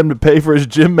wanted them to pay for his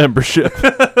gym membership.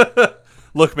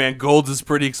 Look, man, Golds is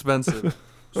pretty expensive.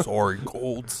 Sorry,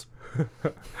 Golds.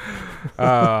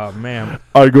 Oh, man.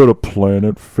 I go to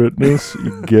Planet Fitness.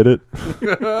 You get it?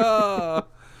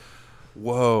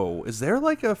 Whoa, is there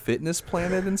like a fitness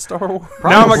planet in Star Wars?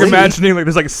 Now I'm like imagining like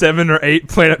there's like 7 or 8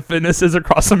 Planet Fitnesses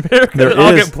across America There that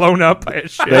all is. get blown up by a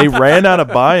ship. They ran out of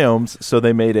biomes, so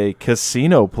they made a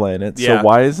casino planet. Yeah. So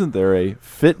why isn't there a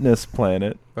fitness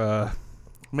planet? Man,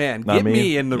 Not get me.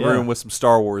 me in the Yeah. room with some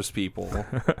Star Wars people.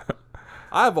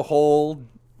 I have a whole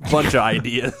bunch of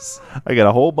ideas. I got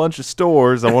a whole bunch of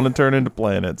stores I want to turn into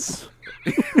planets.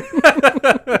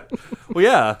 Well,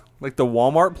 yeah, like the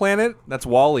Walmart planet. That's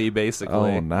Wall-E, basically.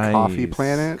 Oh, nice. Coffee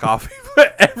planet. Coffee.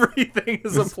 Everything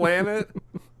is a planet.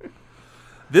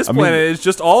 This I mean- planet is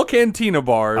just all cantina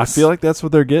bars. I feel like that's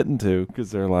what they're getting to,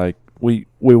 because they're like, we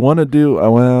want to do,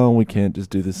 well, we can't just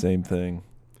do the same thing.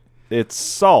 It's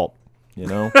salt, you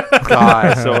know?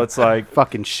 God, So it's like,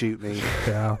 fucking shoot me.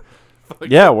 Yeah.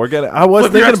 yeah, we're gonna. I was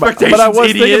Flip your thinking about, but I expectations, was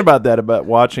thinking idiot. about that about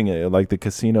watching it, like the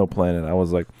casino planet. I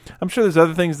was like, I'm sure there's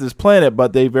other things to this planet,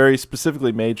 but they very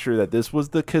specifically made sure that this was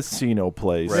the casino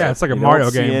place. Yeah, it's like a You Mario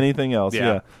don't see game. anything else. Yeah.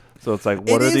 Yeah. So it's like, what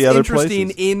It are is the other interesting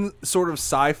places? in sort of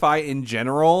sci-fi in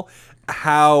general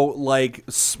how like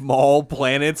small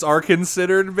planets are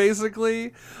considered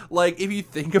basically. Like if you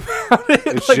think about it,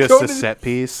 It's like, just going a to- set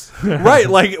piece. right,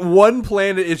 like one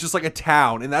planet is just like a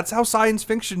town, and that's how science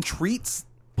fiction treats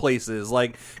places,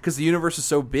 like because the universe is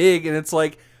so big, and it's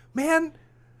like, man,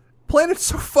 planets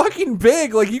so fucking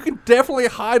big, like you can definitely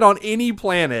hide on any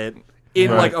planet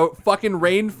in like a fucking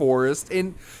rainforest,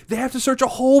 and they have to search a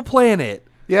whole planet.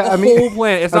 Yeah, a I mean, whole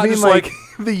planet. It's I not mean, just like, like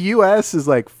the U.S. is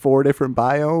like 4 different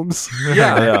biomes.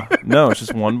 yeah. Yeah. No, it's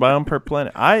just one biome per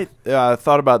planet. I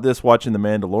thought about this watching The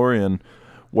Mandalorian,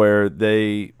 where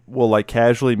they will like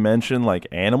casually mention like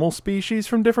animal species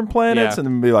from different planets, Yeah. and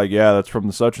then be like, yeah, that's from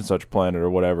the such and such planet or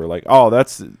whatever. Like, oh,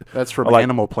 that's That's from Like,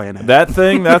 Animal Planet. that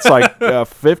thing. That's like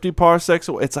 50 parsecs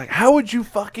away. It's like, how would you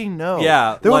fucking know?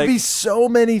 Yeah, there like- would be so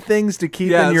many things to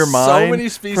keep Yeah, in your so mind. many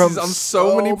species from on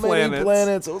so many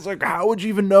planets. I was like, how would you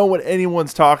even know what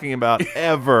anyone's talking about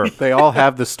ever? They all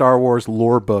have the Star Wars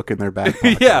lore book in their back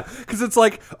pocket. Yeah, because it's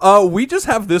like, we just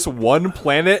have this one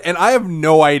planet, and I have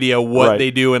no idea what Right.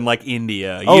 they do in like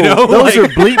India. Oh, You know, those Like-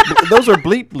 are bleep. Those are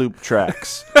bleep loop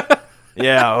tracks.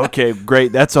 Yeah. Okay.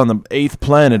 Great. That's on the 8th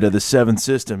planet of the 7th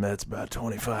system. That's about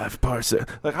 25 parsec.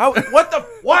 Like how? What the?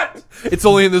 What? it's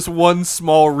only in this one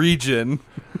small region.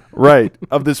 Right.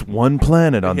 Of this one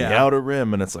planet on the Yeah. outer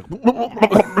rim, and it's like.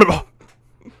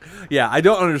 Yeah, I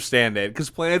don't understand it because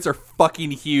planets are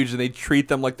fucking huge, and they treat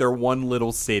them like they're one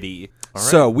little city.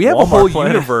 So we have a Walmart whole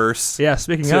planet. universe. Yeah,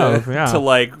 speaking To, of, yeah. to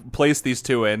like place these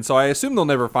two in, so I assume they'll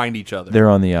never find each other. They're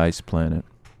on the ice planet.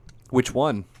 Which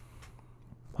one?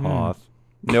 Hoth.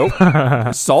 Nope.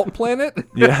 Salt planet.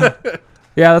 Yeah.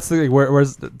 Yeah, that's the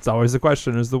where's it's always the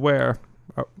question is the where.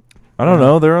 I don't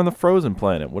know. They're on the frozen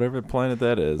planet, whatever planet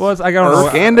that is. Well, I don't know.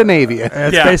 Scandinavia.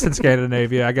 It's Yeah. based in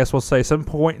Scandinavia. I guess we'll say some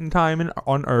point in time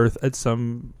on Earth at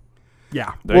some.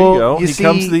 Yeah. There Well, you go. you He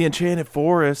comes see- to the enchanted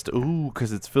forest. Ooh,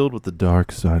 because it's filled with the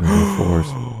dark side of the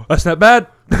forest. That's not bad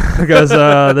because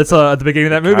that's at the beginning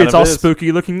of that movie. Kind It's of all is.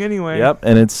 spooky looking anyway. Yep,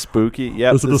 and it's spooky. Yep,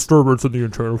 There's a this- disturbance in the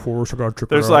enchanted forest. I got to check it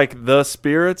there's out. like the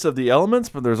spirits of the elements,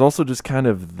 but there's also just kind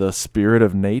of the spirit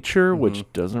of nature, Mm-hmm. which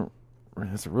doesn't.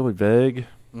 It's really vague.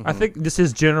 I think just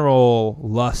his general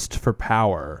lust for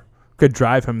power could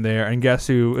drive him there. And guess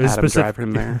who is Adam specific? drive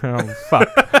him there. Oh fuck!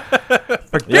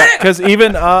 Yeah, because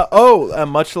even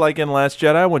much like in Last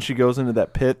Jedi, when she goes into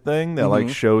that pit thing that like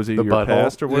shows you The your butthole.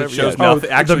 past or It whatever. shows Yeah. nothing.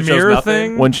 Actually the shows mirror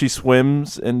nothing. thing. When she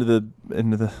swims into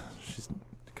the she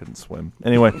couldn't swim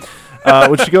anyway.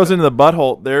 When she goes into the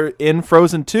butthole, there in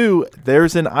Frozen 2,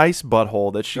 there's an ice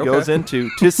butthole that she goes into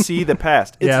to see the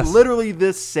past. It's Yes. literally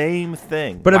the same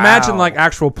thing. But imagine Wow. like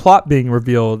actual plot being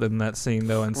revealed in that scene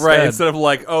though. Instead, Right, instead of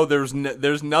like, oh, there's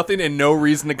nothing and no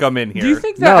reason to come in here. Do you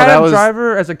think that No, that Adam was-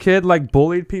 Driver, as a kid, like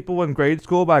bullied people in grade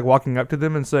school by like, walking up to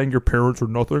them and saying your parents are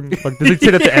nothing? Like, does he say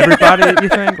that to everybody? You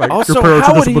think? Like, also, your parents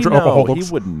how are would just a he bunch of know? alcoholics.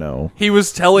 He wouldn't know. he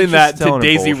was telling He's that just to telling her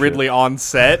Daisy bullshit. Ridley on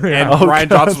set, and Oh, Ryan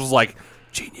God. Johnson was like,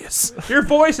 genius. Your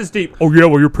voice is deep. Oh yeah,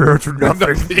 well your parents are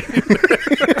nothing.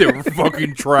 They were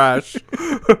fucking trash.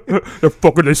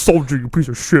 They sold you, you piece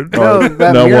of shit. No,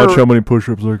 that, Now mirror, watch how many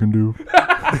push-ups I can do.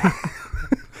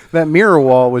 that mirror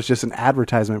wall was just an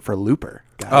advertisement for Looper.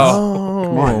 Guys.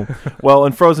 Oh, well,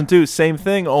 in Frozen 2, same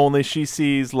thing. Only she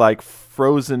sees like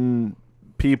frozen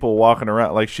people walking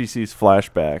around. Like she sees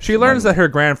flashbacks. She learns that her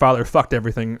grandfather fucked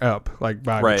everything up, like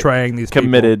by Right. betraying these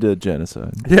committed to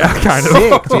genocide. people. Yeah, kind of.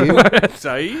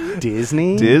 Sick, dude.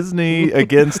 Disney. Disney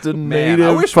against a Man, native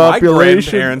I wish my population.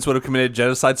 grandparents would have committed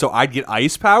genocide so I'd get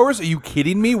ice powers. Are you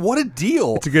kidding me? What a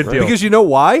deal. It's a good deal. Because you know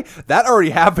why? That already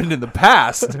happened in the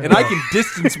past, and I can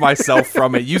distance myself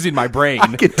from it using my brain. I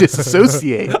could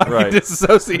disassociate. Right.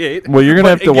 Disassociate. Well, you're gonna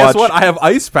have to and guess watch- what? I have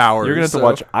ice powers. You're gonna have to so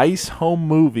watch Ice Home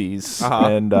Movies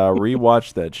and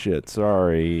rewatch that shit.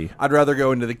 Sorry. I'd rather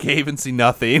go into the cave and see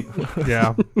nothing.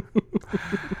 Yeah.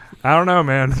 I don't know,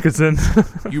 man. Because then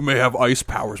You may have ice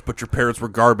powers, but your parents were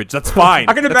garbage. That's fine.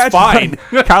 I can That's imagine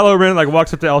fine. Kylo Ren like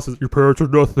walks up to Elsa, "Your parents are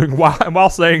nothing." While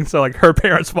saying so, like her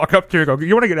parents walk up to her and go,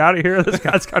 "You want to get out of here? This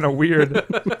guy's kind of weird."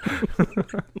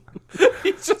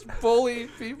 He's just bullying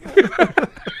people.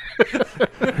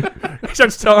 He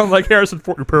starts telling like Harrison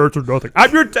Ford, "Your parents are nothing.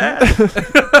 I'm your dad."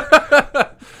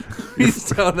 He's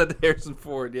telling that to Harrison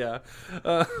Ford, yeah.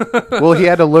 Well, he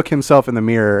had to look himself in the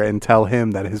mirror and tell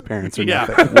him that his parents are Yeah.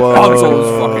 nothing. Han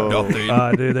Solo's fucking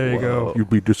nothing. Dude, there you go. You'd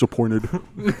be disappointed.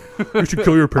 You should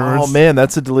kill your parents. Oh man,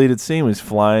 that's a deleted scene when he's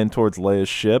flying towards Leia's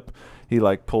ship. He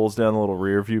like pulls down the little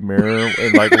rear view mirror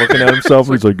and like looking at himself.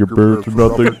 He's like, "Your parents are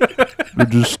nothing. They're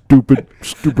just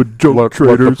stupid joke Let the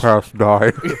traders. past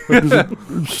die.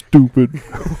 Stupid."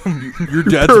 Your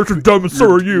parents are dumb and so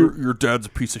are you. Your dad's a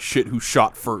piece of shit who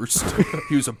shot first.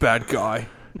 He was a bad guy.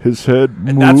 His head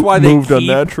And that's why they moved keep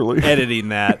unnaturally. editing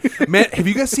that. Man, have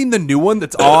you guys seen the new one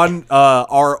that's on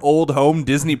our old home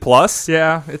Disney Plus?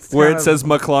 Yeah, it's Where kind it of- says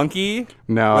McClunky?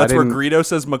 No, That's I where didn't. Greedo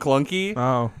says McClunky.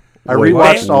 Oh, I Wait,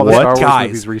 rewatched all the what? Star Wars guys,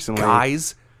 movies recently.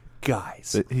 Guys.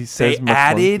 He They says McClunky.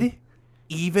 added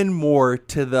even more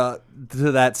to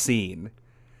that scene.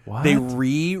 What? They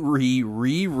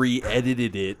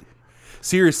re-edited it.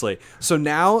 Seriously. So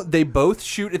now they both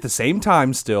shoot at the same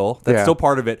time still. That's Yeah. still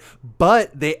part of it.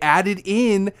 But they added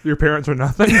in your parents are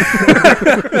nothing.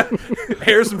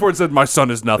 Harrison Ford said, "My son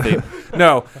is nothing."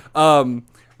 No.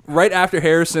 Right after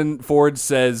Harrison Ford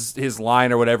says his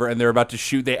line or whatever, and they're about to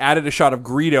shoot, they added a shot of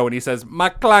Greedo, and he says,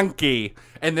 "McClunky,"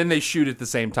 and then they shoot at the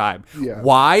same time. Yeah.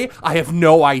 Why? I have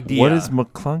no idea. What is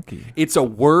McClunky? It's a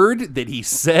word that he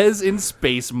says in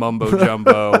space mumbo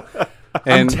jumbo. I'm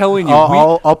And telling you,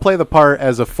 I'll play the part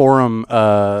as a forum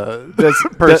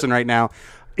person right now.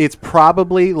 It's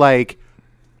probably like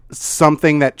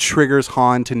something that triggers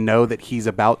Han to know that he's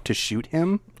about to shoot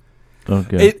him.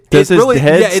 Okay. It Does his really,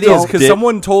 head yeah, it still is because dip-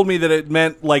 someone told me that it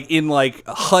meant like in like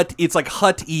hut. It's like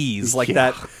hut-ese, like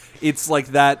that. It's like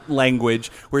that language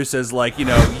where it says like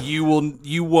you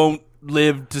won't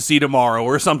live to see tomorrow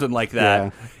or something like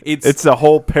that. Yeah. It's a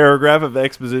whole paragraph of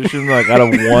exposition, like out of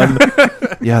one.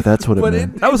 Yeah, that's what it But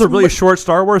meant. That was a really short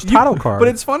Star Wars title card. But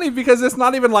it's funny because it's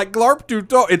not even like Glarp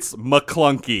Duto. It's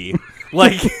McClunky.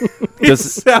 Like it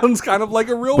Does- sounds kind of like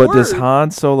a real But word. does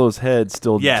Han Solo's head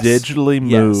still Yes. digitally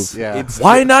Yes. move? Yeah. It's,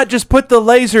 Why not just put the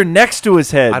laser next to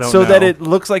his head I don't so that know. it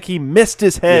looks like he missed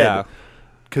his head? Yeah.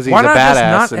 Because he's Why a not just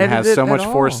badass not and edit has it so at much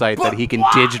all? foresight that he can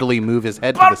digitally move his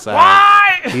head to the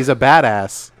side. He's a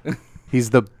badass. He's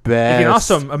the best. he can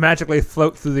also magically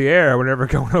float through the air whenever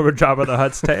going over Jabba the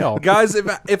Hutt's tail. Guys,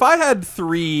 if I had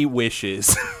 3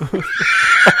 wishes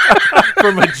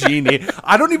from a genie,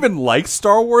 I don't even like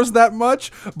Star Wars that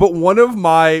much, but one of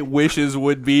my wishes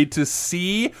would be to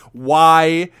see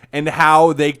why and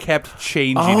how they kept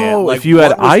changing it. Oh, Like, if you had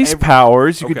what was ice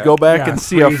powers, you Okay. could go back Yeah, and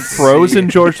see a freeze. frozen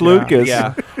George Lucas.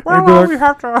 Yeah. And be like- we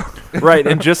have to. right,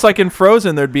 and just like in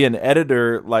Frozen, there'd be an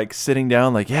editor like sitting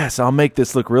down, like, "Yes, I'll make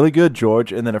this look really good,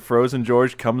 George." And then a frozen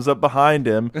George comes up behind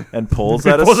him and pulls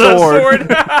out a Pulls out a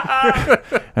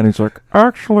sword, and he's like,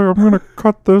 Actually, I'm going to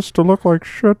cut this to look like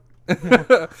shit.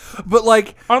 But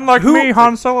like, Unlike Who- me,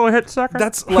 Han Solo hit second.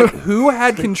 that's like who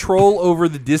had control over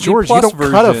the Disney George, Plus you don't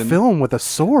version? cut a film with a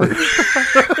sword.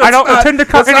 I don't intend to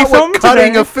cut That's any not film what cutting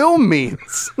today. a film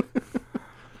means.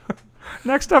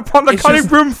 Next up on the It's cutting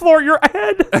just- room floor, your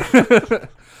head.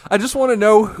 I just want to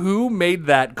know who made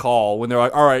that call when they're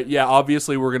like, all right, yeah,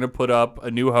 obviously we're going to put up A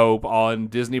New Hope on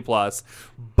Disney Plus,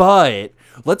 but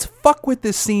let's fuck with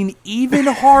this scene even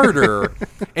harder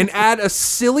and add a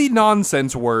silly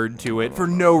nonsense word to it for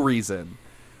no reason.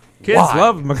 Kids Why?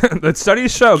 love the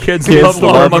studies show. Kids Kids love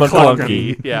love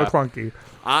McClunky. McClunky. Yeah. McClunky.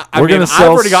 I We're mean, gonna I've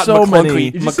sell already got so McClunky,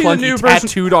 many- Did you see the new McClunky version-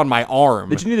 tattooed on my arm.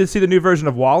 Did you need to see the new version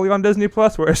of Wally on Disney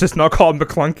Plus, where it's just not called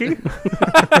McClunky?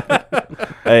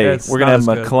 "Hey, It's we're gonna not have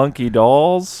as good. McClunky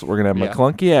dolls. We're gonna have Yeah.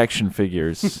 McClunky action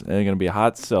figures, and they're gonna be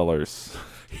hot sellers."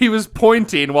 he was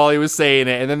pointing while he was saying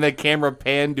it, and then the camera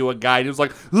panned to a guy, and he was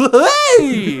like,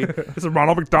 "Hey!" It's a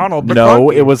Ronald McDonald. No,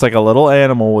 McClunky. it was like a little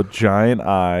animal with giant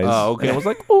eyes. Oh, okay. And it was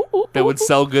like, ooh, ooh, That would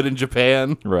sell good in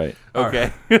Japan. right.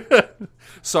 Okay.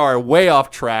 Sorry, way off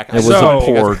track. It was a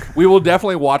porg. We will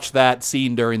definitely watch that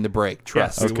scene during the break.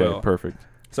 Trust Yes. me. We Okay, will. perfect.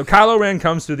 So Kylo Ren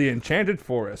comes to the Enchanted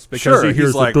Forest because Sure, he he's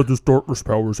hears like- there's darkness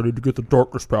powers. I need to get the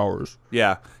darkness powers.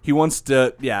 Yeah, he wants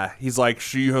to. Yeah, he's like,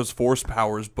 she has force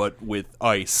powers, but with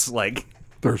ice. Like,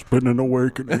 There's been an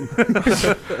awakening.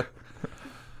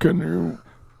 Can you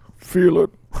feel it?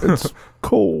 It's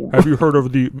cold. Have you heard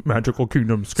of the magical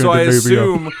kingdom so I Scandinavia?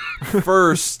 assume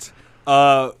first,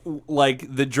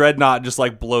 like the dreadnought just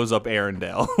like blows up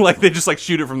Arendelle. Like they just like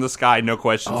shoot it from the sky, no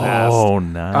questions asked. Oh,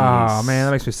 nice. Oh man,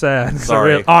 that makes me sad.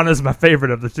 Sorry. Anna's my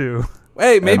favorite of the two.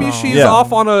 Hey, maybe she's yeah.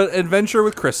 off on an adventure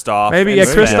with Kristoff. Maybe and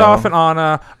Kristoff and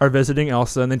Anna are visiting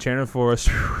Elsa in the Enchanted Forest.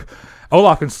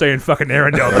 Olaf can stay in fucking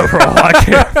Arendelle though for all I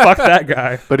care. Fuck that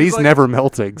guy. But he's never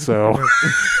melting, so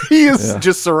he is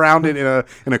just surrounded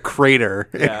in a crater.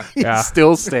 Yeah. He Yeah.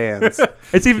 still stands.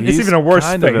 It's He's even a worse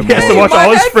kind thing. of He has to immortal. watch my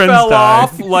all his head friends fell die.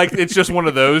 off. Like it's just one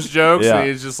of those jokes. Yeah. And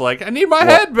he's just like, I need my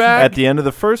Well, head back. At the end of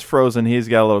the first Frozen, he's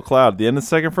got a little cloud. At the end of the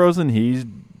second Frozen, he's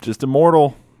just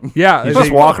immortal. Yeah, He's is just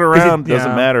he- walking is he- around. Doesn't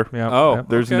yeah, matter. yeah, Oh. yeah.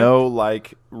 There's Okay. no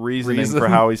like reasoning for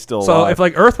how he's still So alive. if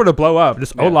like Earth were to blow up,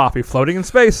 just Olaf be floating in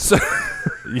space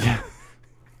yeah.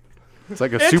 It's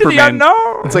like a into the Superman.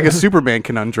 unknown. It's like a Superman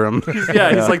conundrum.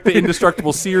 Yeah, he's like the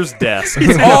indestructible Sears desk.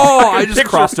 Oh, I just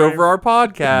crossed over our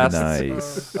podcast.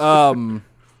 Nice.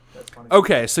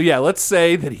 Okay, so yeah, let's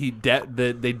say that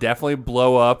that they definitely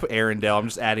blow up Arendelle. I'm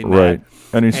just adding Right.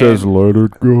 And he says, And- let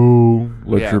it go.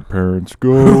 Let Yeah. your parents that.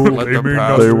 go. Let They them mean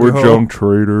pass. They were Go. junk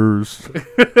traders.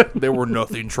 They were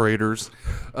nothing traitors.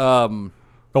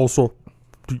 Also,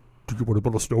 do you want to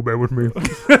build a snowman with me?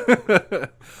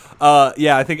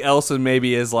 Yeah, I think Elsa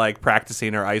maybe is like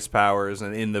practicing her ice powers,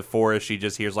 and in the forest she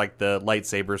just hears like the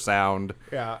lightsaber sound.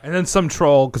 Yeah, and then some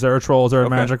troll, because there are trolls that are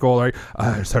magical, like,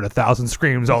 I just heard 1,000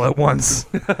 screams all at once.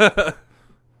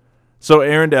 So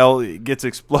Arendelle gets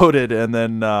exploded, and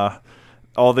then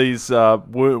all these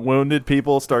wounded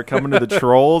people start coming to the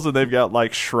trolls, and they've got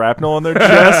like shrapnel on their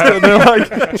chest, and they're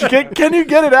like, "Can you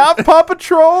get it out, Papa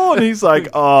Troll?" And he's like,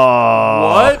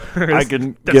 "Oh, What? I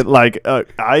can get like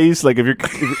ice. Like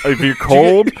if you're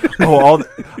cold,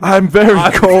 I'm very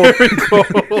cold.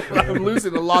 I'm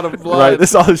losing a lot of blood. Right?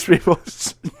 This all these people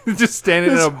just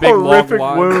standing in this a big horrific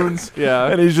long line. wounds. Yeah.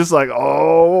 And he's just like,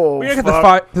 "Oh, We get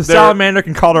fuck." the salamander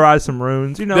can cauterize some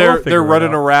runes. You know, They're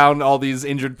running around all these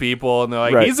injured people, and they're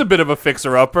like, Right. he's a bit of a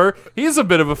fixer-upper. He's a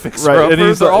bit of a fixer-upper. Right, and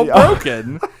he's They're all like-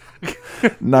 broken.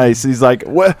 Nice. He's like,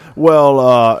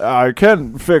 I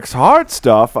can fix heart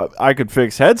stuff. I could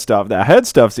fix head stuff. That head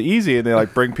stuff's easy. And they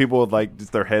like bring people with like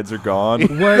just their heads are gone.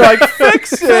 They're like,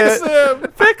 fix it.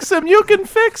 him. Fix him. You can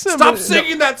fix him. Stop And-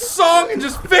 singing that song and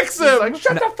just fix him.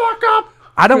 Shut the fuck up.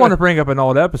 I don't want to bring up an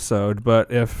old episode,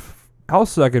 but if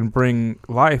Elsa can bring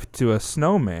life to a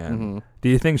snowman, do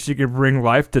you think she could bring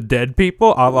life to dead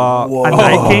people, a la a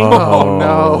Night King? Oh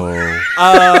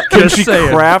no! Can Just she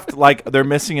saying. craft like they're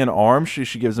missing an arm?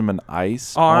 She gives them an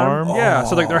ice arm. Yeah,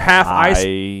 so like they're half ice,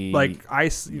 I- like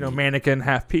ice, mannequin,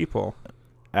 half people.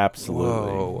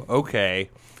 Absolutely. Whoa, okay.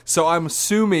 So I'm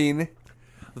assuming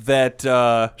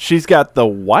that, She's got the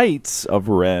whites of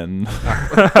Ren.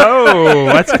 Oh,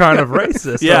 that's kind of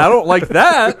racist. yeah, I don't like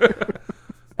that.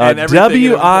 And everything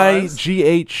it implies.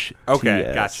 WIGH.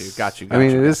 Okay, got you. I mean,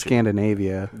 it is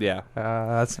Scandinavia. Yeah.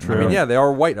 That's I true. mean, yeah, they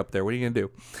are white up there. What are you going to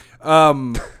do?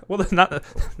 Well, that's not.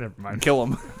 Never mind. Kill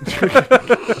them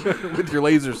with your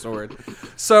laser sword.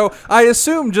 So I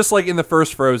assume, just like in the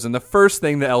first Frozen, the first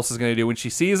thing that Elsa's going to do when she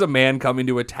sees a man coming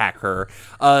to attack her,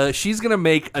 she's going to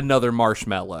make another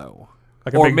marshmallow.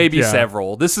 Like a Or big- maybe yeah.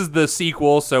 several. This is the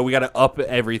sequel, so we got to up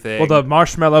everything. Well, the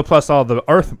marshmallow plus all the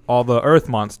earth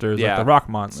monsters, Yeah. like the rock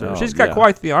monster. Oh, She's got yeah.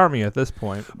 quite the army at this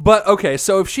point. But okay,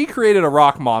 so if she created a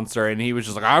rock monster and he was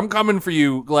just like, "I'm coming for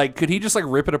you," like, could he just like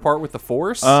rip it apart with the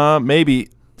Force? Maybe.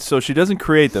 So she doesn't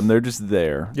create them; they're just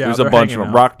there. Yeah, There's a they're bunch of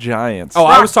hanging them. out. Rock giants.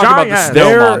 I was talking about the giants. snow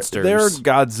they're monsters. they're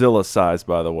Godzilla size,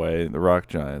 by the way. The rock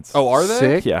giants. Oh, are they?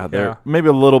 Sick. yeah. They're Yeah. maybe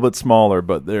a little bit smaller,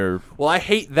 but they're Well, I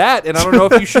hate that, and I don't know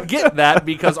if you should get that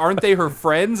because aren't they her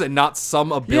friends and not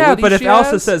some ability? Yeah, but if she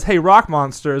Elsa has? says, "Hey, rock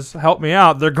monsters, help me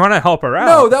out," they're gonna help her out.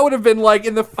 no, that would have been like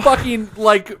in the fucking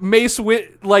like Mace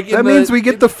like in That the, means we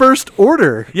get the first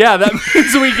order. yeah. That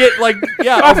means we get like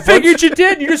yeah. I figured you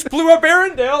did. You just blew up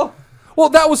Arendelle. Well,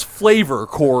 that was flavor,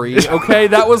 Corey. Okay,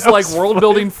 that was like world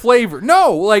building flavor.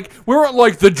 No, like we weren't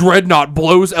like the dreadnought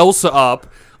blows Elsa up.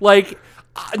 Like,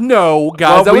 no, guys,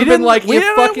 Well, that we would have been didn't- like we if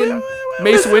didn't- fucking.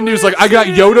 Mace Windu's like, I got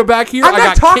Yoda back here. I'm I not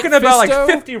got talking Kit about Fisto.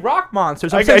 like 50 rock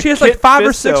monsters. I'm I saying got she has like Kit 5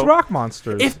 or 6 Fisto. rock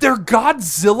monsters. If they're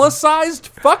Godzilla-sized,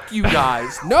 fuck you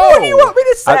guys. No. what do you want me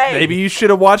to say? Maybe you should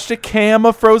have watched a cam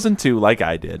of Frozen 2 like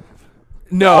I did.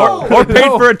 No. or paid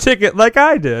for a ticket like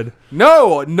I did.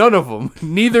 No, none of them.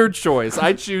 Neither choice.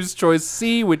 I choose choice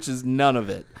C, which is none of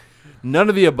it. None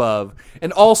of the above.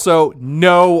 And also,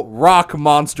 no rock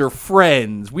monster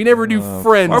friends. We never do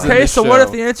friends. in Okay, this so show. what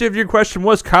if the answer of your question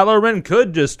was Kylo Ren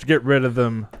could just get rid of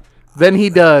them? Then he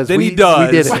does. Then we, he does.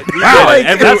 We did it. Wow,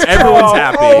 everyone's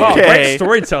happy. Wow, Okay. great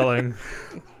storytelling.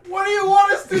 What do you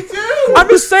want us to do? I'm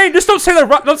just saying, just don't say the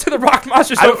rock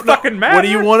monsters don't fucking matter. What do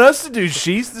you want us to do?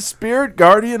 She's the spirit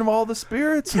guardian of all the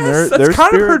spirits. And Yes, they're that's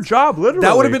kind of her spirits. job, literally.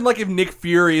 That would have been like if Nick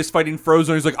Fury is fighting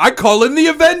Frozen. He's like, I call in the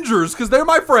Avengers because they're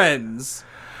my friends.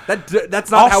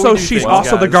 That's not how we also, do she's things,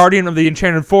 also the guys. guardian of the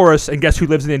Enchanted Forest, and guess who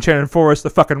lives in the Enchanted Forest? The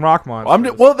fucking rock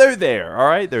monster. Well, they're there. All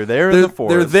right, they're there in the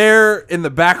forest. They're there in the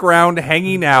background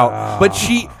hanging out. But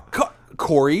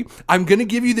Corey, I'm going to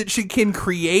give you that she can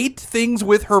create things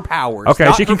with her powers. Okay,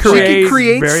 not she can her- She create- can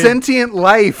create very- sentient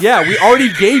life. Yeah, we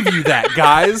already gave you that,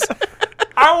 guys.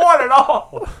 I want it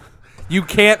all. You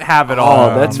can't have it all.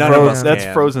 Oh, that's None of us Frozen. That's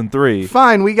can. Frozen 3.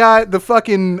 Fine, we got the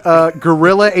fucking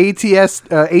gorilla AT-ATs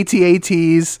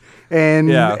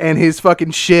and his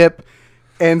fucking ship,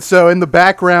 and so in the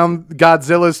background,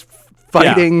 Godzilla's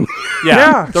fighting.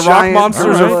 Yeah, the rock Giant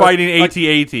monsters are gorilla. fighting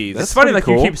AT-ATs. It's funny, pretty like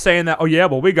cool. you keep saying that. Oh yeah,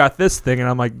 well we got this thing, and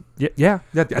I'm like, yeah,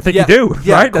 I think Yeah, you do,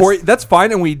 yeah, right? Corey, that's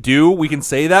fine, and we do. We can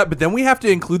say that, but then we have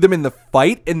to include them in the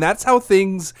fight, and that's how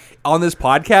things on this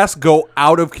podcast go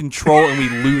out of control, and we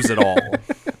lose it all.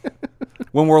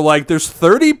 When we're like, there's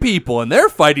 30 people, and they're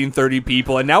fighting 30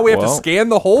 people, and now we have to Well- scan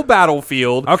the whole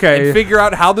battlefield Okay. and figure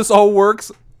out how this all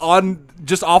works on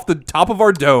just off the top of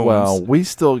our domes. Well, we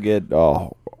still get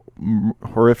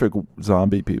horrific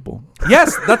zombie people.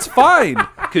 Yes, that's fine.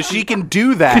 Because she can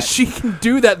do that. Because she can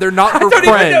do that. They're not her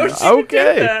friends.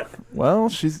 Okay. Well,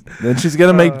 she's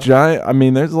gonna make giant. I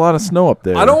mean, there's a lot of snow up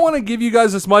there. I don't want to give you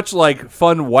guys as much like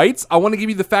fun whites. I want to give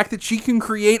you the fact that she can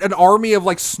create an army of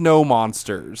like snow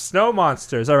monsters. Snow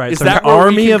monsters. All right, Is so that An where we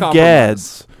army can of compromise?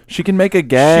 gads. She can make a She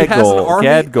gad has an goal. army,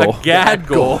 Gad goal. a gad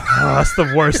goal. oh, that's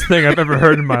the worst thing I've ever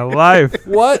heard in my life.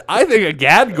 What? I think a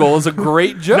gad goal is a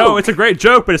great joke. No, it's a great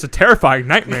joke, but it's a terrifying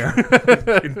nightmare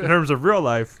in terms of real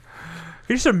life.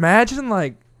 Can you just imagine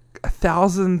like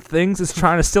 1,000 things is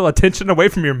trying to steal attention away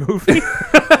from your movie?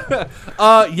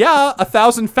 yeah,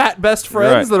 1,000 fat best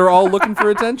friends Right. that are all looking for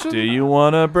attention. Do you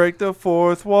want to break the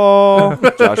fourth wall?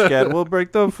 Josh Gad will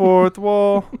break the fourth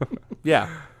wall. Yeah.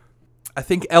 I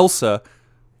think Elsa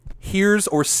hears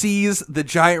or sees the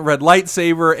giant red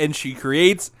lightsaber and she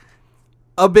creates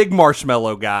a big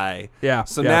marshmallow guy. Yeah,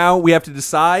 So yeah. now we have to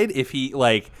decide if he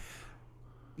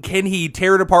can he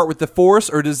tear it apart with the force,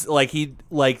 or does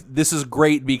this is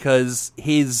great because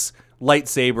his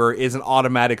lightsaber is an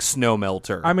automatic snow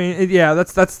melter. I mean,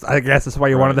 that's. I guess that's why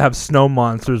you wanted to have snow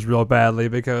monsters real badly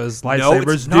because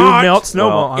lightsabers it's do not. melt snow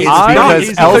Well, monsters. It's not. because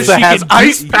It's Elsa she has can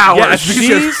ice powers. Yeah, it's because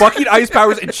she has fucking ice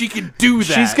powers, and she can do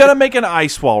that. She's gonna make an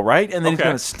ice wall, right? And then he's Okay.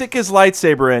 gonna stick his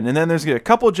lightsaber in, and then there's a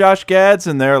couple Josh Gads,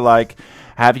 and they're like,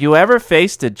 "Have you ever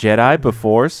faced a Jedi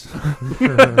before?"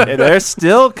 They're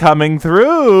still coming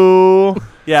through.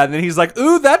 Yeah, and then he's like,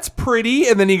 "Ooh, that's pretty,"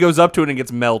 and then he goes up to it and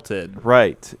gets melted.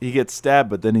 Right. He gets stabbed,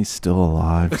 but then he's still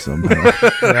alive somehow.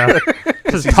 Yeah.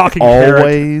 Just talking parrot.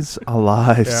 Always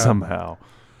alive Yeah. somehow.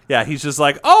 Yeah, he's just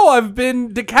like, "Oh, I've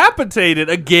been decapitated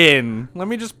again. Let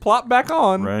me just plop back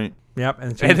on." Right. Yep,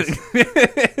 and And,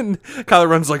 and Kylo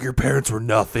Ren's like, "Your parents were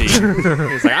nothing." He's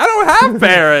like, "I don't have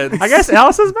parents. I guess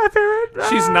Elsa's my favorite.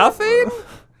 she's nothing.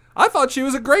 I thought she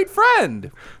was a great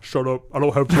friend." Shut up! I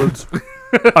don't have friends.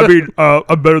 I mean,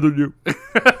 I'm better than you.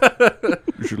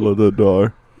 You should let that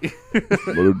die.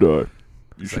 Let her die.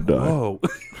 You should die. Oh,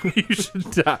 you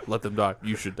should die. Let them die.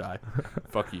 You should die.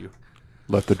 Fuck you.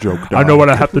 Let the joke die. I know what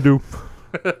I have to do.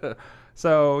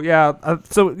 So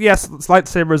yes,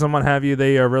 lightsabers and what have you,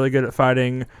 they are really good at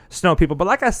fighting snow people. But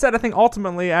like I said, I think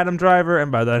ultimately Adam Driver,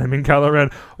 and by that I mean Kylo Ren,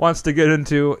 wants to get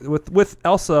into with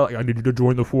Elsa. Like, I need you to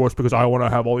join the Force because I want to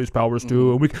have all these powers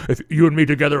too. And if you and me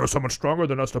together are so much stronger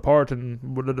than us apart, and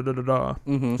da-da-da-da-da.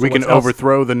 we can what's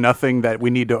overthrow the nothing that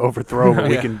we need to overthrow, but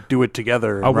we Yeah. can do it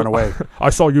together and I run will- away. I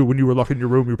saw you when you were locked in your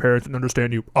room. Your parents didn't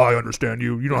understand you. I understand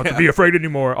you. You don't have to be afraid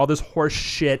anymore. All this horse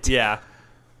shit. Yeah.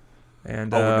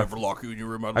 And I would never lock you in your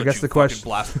room. I'd let guess you the fucking question-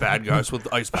 blast bad guys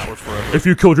with ice powers forever. if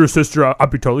you killed your sister, I'd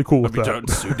be totally cool with I'd that.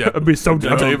 be so down. I'd be so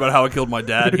Did I tell you down. about how I killed my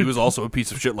dad? He was also a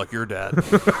piece of shit like your dad.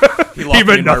 He locked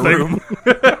Even me in my nothing. room.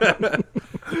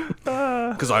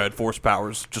 Because I had force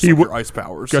powers, just He like w- your ice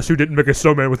powers. Guess who didn't make a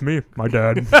snowman with me? My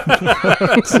dad.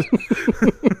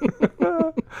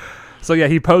 So yeah,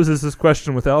 he poses this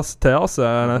question with to Elsa,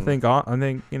 and I think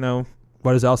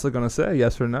what is Elsa going to say?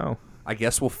 Yes or no? I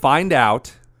guess we'll find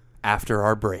out after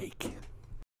our break.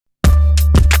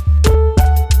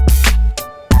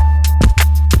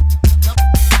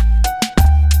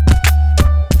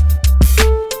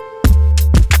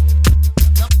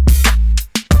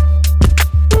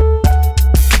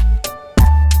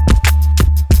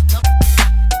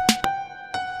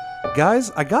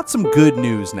 Guys, I got some good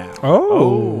news now.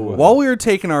 Oh, While we were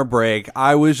taking our break,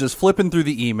 I was just flipping through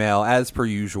the email as per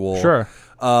usual. Sure.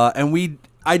 And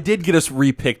I did get us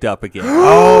repicked up again.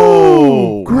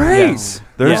 Oh, great! Yes.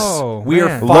 There's Oh, We are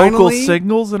man. local finally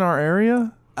signals in our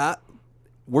area.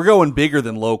 we're going bigger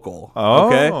than local. Oh.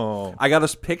 Okay. I got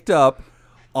us picked up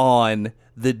on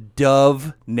the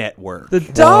Dove Network. The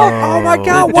dove. Oh my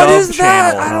God! The What Dove is that?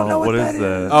 channel. I don't know what is that is.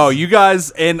 that? Oh, you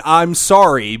guys, and I'm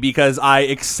sorry because I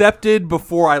accepted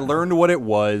before I learned what it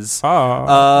was.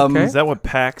 Oh, okay. Is that what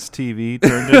PAX TV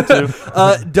turned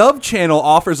into? Dove Channel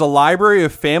offers a library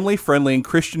of family-friendly and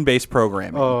Christian-based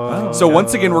programming. So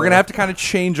once again, we're going to have to kind of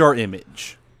change our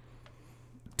image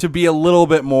to be a little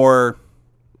bit more,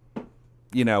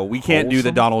 we can't do the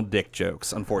Wholesome? Donald Dick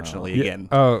jokes, unfortunately, again.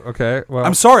 Oh, okay. Well,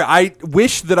 I'm sorry. I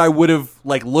wish that I would have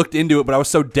looked into it, but I was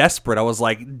so desperate. I was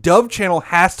like, Dove Channel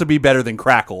has to be better than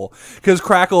Crackle because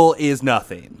Crackle is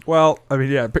nothing. well, I mean,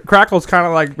 yeah. Crackle's kind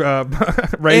of like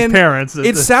Ray's And parents.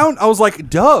 I was like,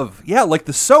 Dove, yeah, like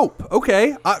the soap.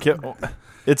 Okay,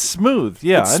 It's smooth.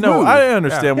 Yeah, It's I know. smooth. I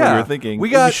understand what Yeah. you're thinking. We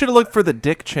got- you should have looked for the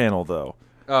Dick channel though.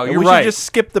 Oh, And you're we right. should just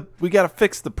skip we got to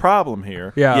fix the problem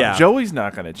here. Yeah. Yeah. Joey's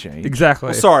not going to change. exactly.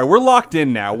 Well, sorry, we're locked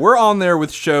in now. We're on there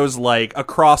with shows like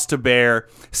Across to Bear,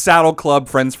 Saddle Club,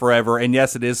 Friends Forever, and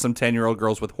yes, it is some 10-year-old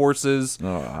girls with horses.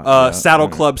 Saddle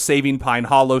Club, Saving Pine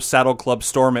Hollow, Saddle Club,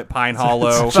 Storm at Pine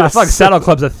Hollow, I feel like Saddle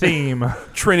Club's a theme.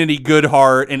 Trinity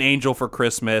Goodheart, An Angel for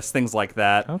Christmas, things like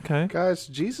that. Okay. Guys,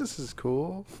 Jesus is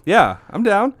cool. Yeah, I'm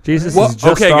down. Jesus Well, is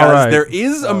just okay, all guys, right. there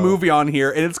is a movie on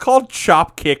here, and it's called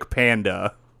Chop Kick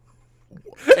Panda.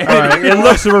 All right. It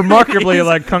looks remarkably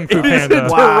like Kung Fu Panda.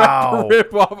 Wow.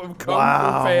 Rip off of Kung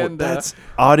Wow. Fu Panda. That's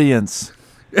audience.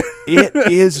 It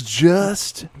is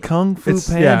just Kung Fu It's-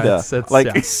 yeah, Panda. it's- like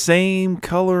yeah. same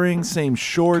coloring, same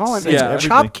shorts. Colin, same Yeah. everything.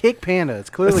 Chop Kick Panda. It's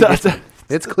clearly It's not- different.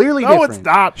 It's clearly No, different. it's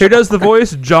not. Who does the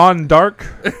voice? John Dark.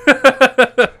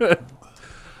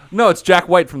 No, it's Jack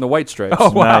White from the White Stripes. Oh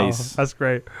wow, Nice. that's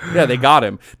great. Yeah, they got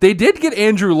him. They did get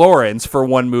Andrew Lawrence for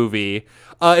one movie.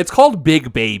 It's called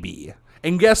Big Baby.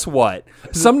 And guess what?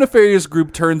 Some nefarious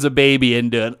group turns a baby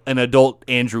into an adult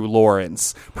Andrew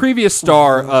Lawrence. Previous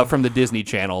star from the Disney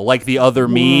Channel, like The Other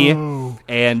Me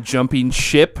and Jumping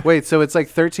Ship. Wait, so it's like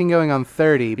 13 going on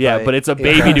 30. Yeah, but it's a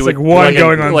baby It's to like a, one like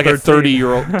going a, on like a 13.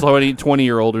 30-year-old,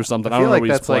 20-year-old or something. I I don't feel know like what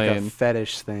he's that's like a playing.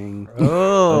 fetish thing.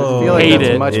 Oh, I feel like Hate that's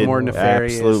it. much It more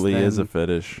nefarious. absolutely than, is a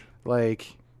fetish. like,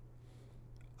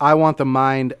 I want the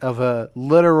mind of a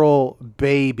literal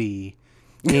baby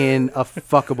in a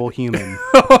fuckable human.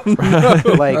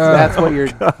 Like, that's what you're.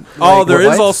 Oh, like, there is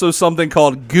what? also something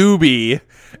called Gooby,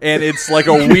 and it's like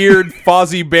a weird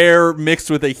Fozzie Bear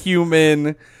mixed with a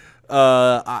human.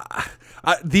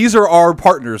 These are our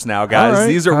partners now, guys. All right.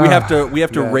 These are we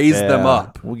have to raise them Yeah.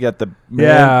 up. We got the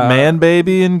Yeah. man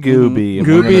baby and Gooby. And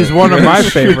we're Gooby's gonna- one of my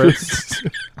favorites.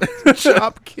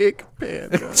 Chop Kick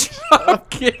Panda.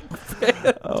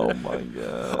 Oh my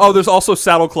god. Oh, there's also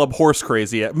Saddle Club Horse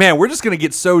Crazy. Man, we're just gonna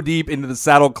get so deep into the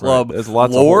Saddle Club. Right. There's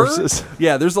lots lore. of horses.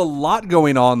 Yeah, there's a lot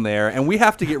going on there, and we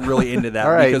have to get really into that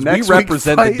All right, because next we week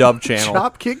represent the fight Dove Channel.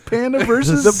 Chop Kick Panda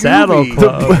versus The Saddle Gooby.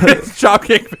 Club. It's Chop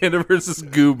Kick Panda versus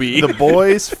Gooby. The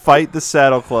boys fight the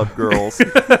Saddle Club girls.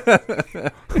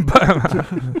 The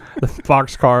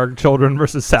Boxcar Children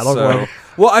versus Saddle Club.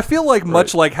 Well, I feel like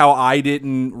much like how I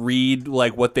didn't read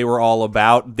like what they were all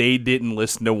about, they didn't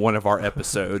listen to one of our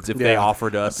episodes if they Yeah.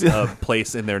 offered us a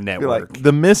place in their Be network. like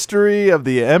the mystery of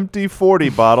the empty 40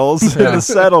 bottles in the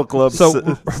Saddle Club. So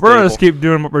we're gonna just keep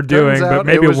doing what we're doing, Turns but out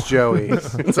maybe it was Joey.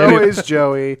 It's always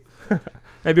Joey.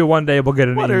 maybe one day we'll get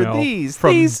an What are email these?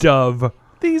 from These- Dove.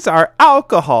 These are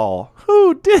alcohol.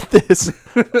 Who did this?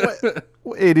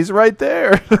 Wait, he's right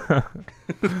there.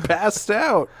 Passed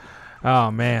out.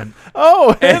 Oh man,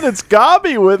 Oh, and it's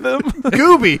Gobby with him.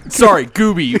 Gooby. Sorry,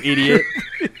 Gooby, you idiot.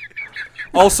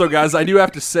 Also, guys, I do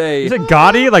have to say, is it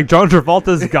Gotti? Like John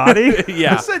Travolta's Gotti? I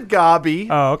yeah, said Gobby.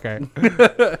 Oh, okay.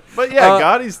 But yeah,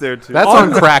 Gotti's there too. That's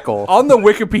On- on Crackle. on the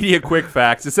Wikipedia quick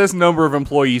facts, it says number of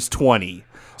employees 20.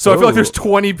 So I feel like Ooh. there's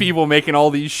 20 people making all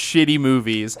these shitty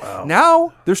movies.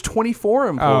 Now there's 24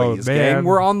 employees. man. Gang,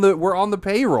 we're on the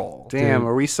payroll. Damn,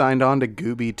 are we signed on to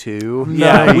Gooby too?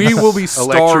 Yeah, Nice. we will be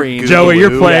starring. Gooby. Joey, you're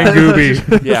Gooby. playing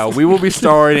Gooby. Yeah, we will be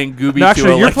starring in Gooby. No,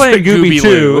 actually, 2 you're playing Gooby Electric too.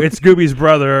 Lou. It's Gooby's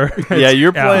brother. Yeah,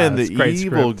 you're playing it's the great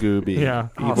evil script. Gooby. Yeah.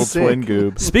 Evil sick. twin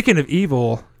Goob. Speaking of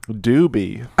evil,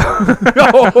 Doobie.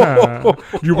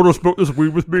 you want to smoke this weed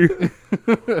with me?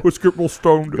 Let's get real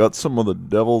stoned. Got some of the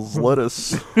devil's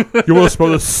lettuce. You want to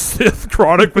smoke this Sith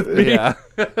Chronic with me? Yeah,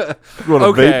 You want to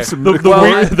Okay. vape some? The Well,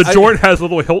 weed, the I- joint has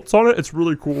little hilts on it. It's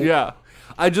really cool. yeah.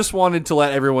 I just wanted to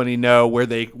let everybody know where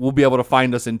they will be able to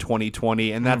find us in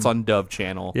 2020, and that's on Dove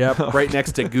Channel. Yep. Right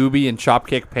next to Gooby and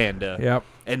Chopkick Panda. Yep.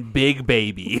 And Big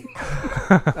Baby.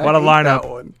 What a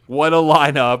lineup. What a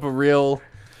lineup. A real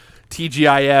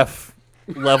TGIF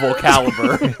level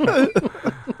caliber.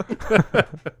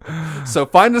 So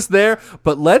find us there,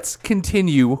 but let's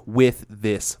continue with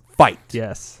this fight.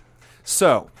 Yes.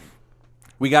 So,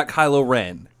 we got Kylo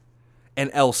Ren and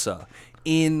Elsa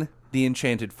in the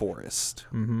Enchanted Forest.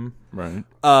 Right.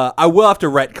 I will have to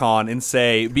retcon and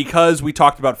say, because we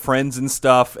talked about friends and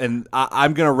stuff, and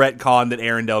I'm going to retcon that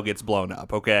Arendelle gets blown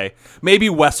up, okay? Maybe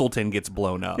Wesselton gets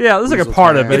blown up. Yeah, this is like a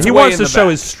part of it. It's He way wants in to the show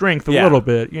back. his strength a Yeah. little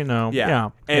bit, you know.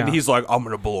 Yeah. And yeah. he's like, I'm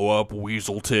going to blow up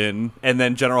Weaselton. And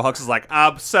then General Hux is like,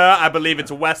 sir, I believe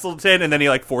it's Wesselton. And then he,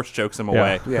 like, force chokes him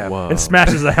away. Yeah. Whoa. and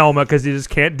smashes the helmet because he just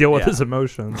can't deal with Yeah. his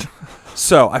emotions.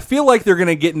 So I feel like they're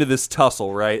gonna get into this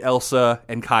tussle, right? Elsa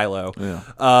and Kylo.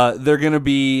 Yeah. They're gonna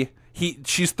be.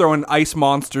 She's throwing ice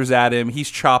monsters at him. He's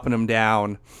chopping them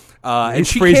down. And He's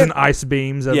she freezing can't- ice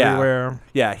beams everywhere.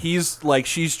 Yeah, he's like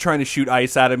she's trying to shoot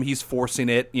ice at him. He's forcing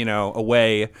it,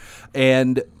 away,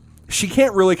 and she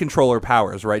can't really control her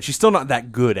powers, right? She's still not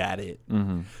that good at it.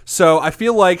 Mm-hmm. So I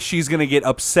feel like she's gonna get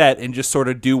upset and just sort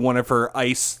of do one of her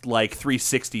ice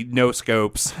 360 no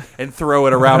scopes and throw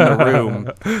it around the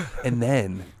room, and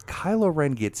then Kylo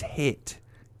Ren gets hit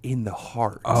in the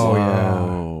heart.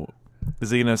 Oh.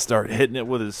 Is he gonna start hitting it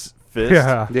with his fist?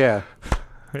 Yeah. Yeah.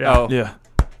 Yeah. Oh. Yeah.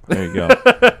 There you go.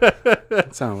 That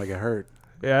sounded like it hurt.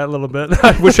 Yeah, a little bit.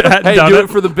 I wish I hadn't Hey, done do it. it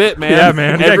for the bit, man. Yeah,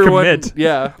 man. You gotta Everyone, commit.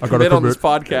 yeah, gotta commit on this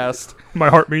commit. podcast. My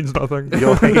heart means nothing.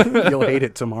 You'll hate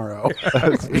it tomorrow.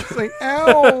 It's like,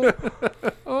 ow.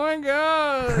 Oh my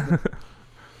god.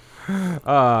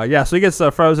 Yeah, so he gets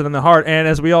frozen in the heart, and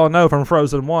as we all know from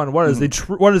Frozen 1, what is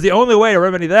the only way to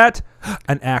remedy that?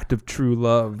 An act of true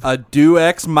love. A Deus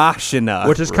Ex Machina.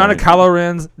 Which is kind of Kylo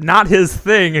Ren's, not his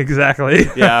thing exactly.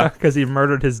 Yeah. Because he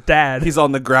murdered his dad. He's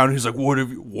on the ground. He's like, what have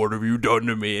you done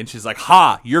to me? And she's like,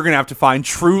 ha, you're going to have to find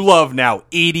true love now,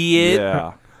 idiot.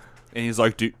 Yeah. And he's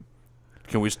like,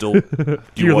 can we still, do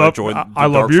you You want love, to join the I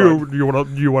love dark you. side? You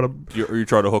want to Are you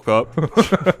trying to hook up?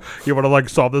 like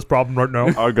solve this problem right now?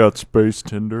 I got Space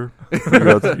Tinder.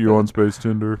 You on Space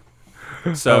Tinder?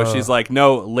 So she's like,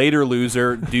 no, later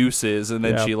loser, deuces. And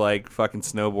then Yeah. she fucking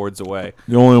snowboards away.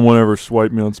 The only one ever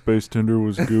swiped me on Space Tinder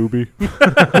was Gooby.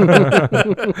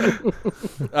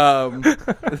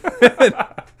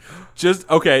 Just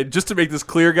to make this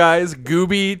clear, guys,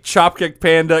 Gooby, Chopkick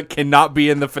Panda cannot be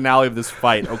in the finale of this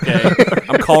fight, okay?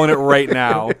 I'm calling it right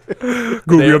now.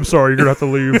 Gooby, I'm sorry. You're going to have to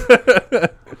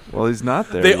leave. Well, he's not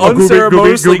there. They yet.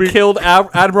 unceremoniously Gooby. killed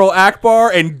Admiral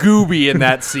Akbar and Gooby in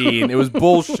that scene. It was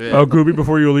bullshit. Oh, Gooby,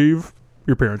 before you leave,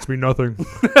 your parents mean nothing.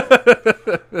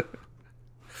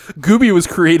 Gooby was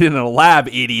created in a lab,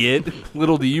 idiot.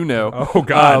 Little do you know. Oh,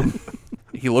 God.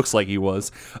 He looks like he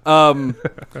was.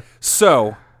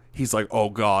 So he's like, oh,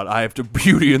 God, I have to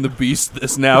Beauty and the Beast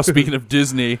this now, speaking of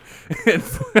Disney,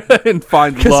 and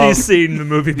find Because love. he's seen the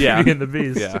movie Beauty Yeah. and the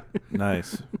Beast. Yeah.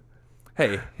 Nice.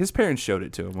 Hey, his parents showed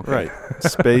it to him. Okay? Right.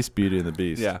 Space Beauty and the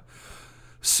Beast. Yeah.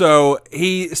 So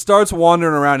he starts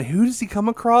wandering around. Who does he come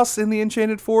across in the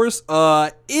Enchanted Forest?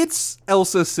 It's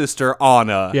Elsa's sister,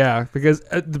 Anna. Yeah, because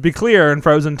to be clear, in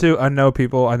Frozen 2, I know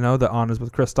that Anna's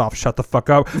with Kristoff. Shut the fuck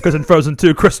up. Because in Frozen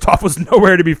 2, Kristoff was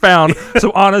nowhere to be found.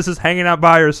 So Anna's just hanging out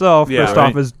by herself. Yeah,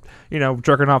 Kristoff right. is,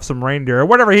 jerking off some reindeer or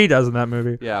whatever he does in that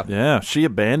movie. Yeah. Yeah, she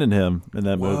abandoned him in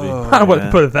that movie. I wouldn't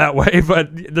put it that way,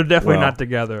 but they're definitely Well. not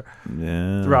together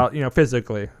Yeah. throughout,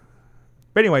 physically.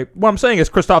 But anyway, what I'm saying is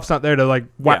Kristoff's not there to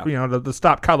to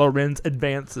stop Kylo Ren's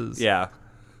advances. Yeah.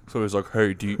 So he's like,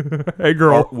 hey, Hey,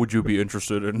 girl. would you be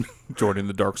interested in joining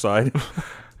the dark side?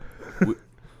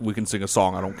 we can sing a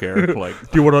song. I don't care. Like,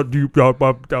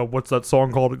 What's that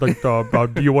song called?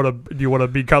 Do you want to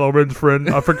be Kylo Ren's friend?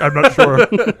 I'm not sure.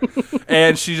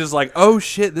 and she's just like, oh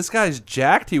shit, this guy's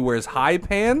jacked. He wears high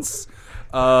pants.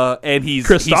 And he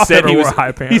Kristoff said never he wore was high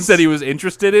He pants. said he was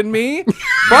interested in me.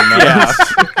 Fuck yeah.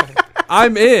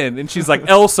 I'm in. And she's like,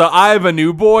 Elsa, I have a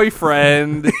new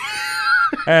boyfriend.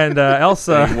 And He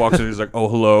Elsa, walks in. He's like, "Oh,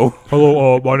 hello,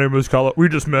 hello, my name is Kylo. We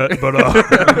just met, but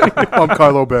I'm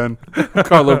Kylo Ben.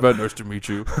 Kylo Ben. Nice to meet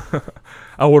you."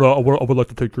 I would like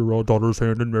to take your daughter's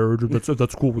hand in marriage. If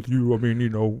that's cool with you. I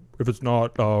mean, if it's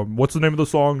not, what's the name of the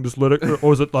song? Just let it,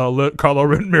 or is it let Kylo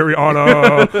Ren marry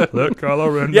Anna? Let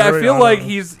Kylo Ren. Yeah, I marry feel Anna. like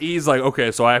he's like,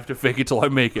 okay, so I have to fake it till I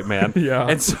make it, man. Yeah.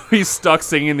 And so he's stuck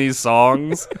singing these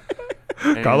songs.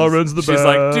 And Kylo Ren's the She's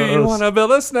like, "Do you best." want to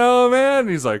build a snowman?" And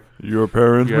he's like, Your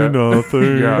parents Yeah. mean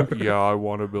nothing. yeah, I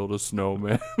want to build a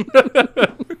snowman.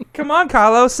 Come on,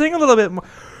 Kylo, sing a little bit more.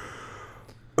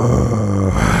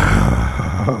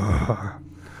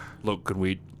 Look, can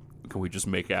we just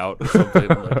make out or something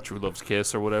like True Love's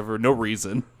Kiss or whatever? No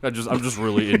reason. I'm just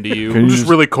really into you. Can you Just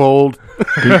really cold.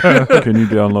 Can you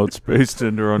download Space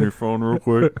Tinder on your phone real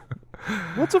quick?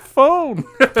 What's a phone?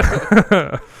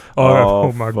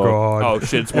 Oh my fuck. god. Oh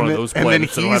shit, it's one of those And then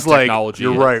planets that don't he's have like, technology.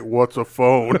 "You're in it. right. What's a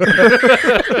phone?"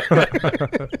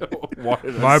 Why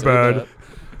did I My say bad. that?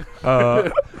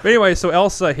 But anyway, so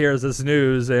Elsa hears this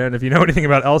news, and if you know anything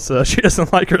about Elsa, she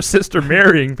doesn't like her sister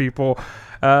marrying people.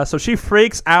 So she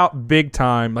freaks out big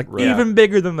time, like Right. even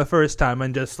bigger than the first time,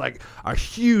 and just like a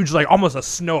huge, like almost a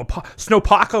snowpocalypse.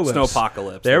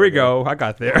 Snowpocalypse. There we go. I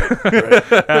got there.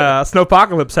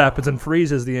 Snowpocalypse happens and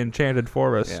freezes the enchanted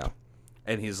forest. Yeah.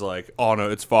 And he's like, "Oh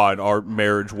no, it's fine. Our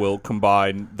marriage will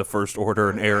combine the First Order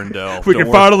and Arendelle. We Don't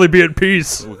can worry. finally be at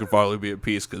peace. We can finally be at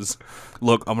peace." Because,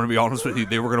 look, I'm gonna be honest with you.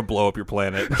 They were gonna blow up your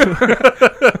planet.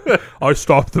 I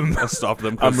stopped them. I stopped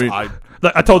them because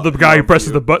I told the guy who love presses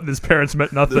you. the button his parents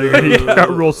meant nothing, and he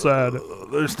got real sad.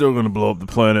 They're still going to blow up the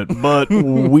planet, but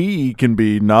we can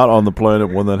be not on the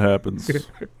planet when that happens.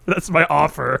 That's my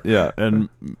offer. Yeah, and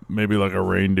maybe like a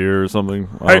reindeer or something.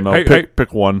 I Hey, don't know. hey,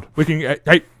 Pick one. We can.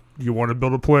 Hey, you want to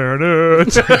build a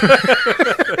planet?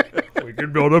 We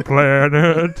can build a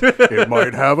planet. It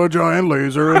might have a giant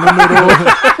laser in the middle.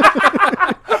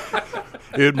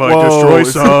 It might destroy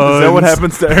is suns. that what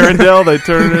happens to Arendelle? They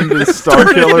turn it into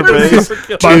Starkiller base.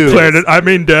 My planet. I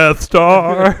mean Death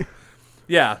Star.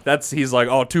 yeah, he's like,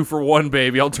 "Oh, 2 for 1,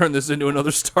 baby. I'll turn this into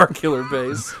another Starkiller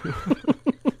base."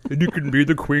 And you can be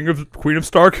the queen of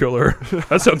Starkiller.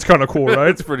 That sounds kind of cool, right?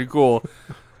 It's pretty cool.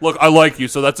 Look, I like you,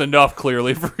 so that's enough,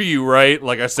 clearly, for you, right?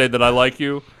 Like I said that I like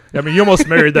you. I mean, you almost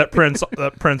married that prince.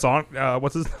 On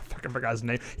what's his? I forgot his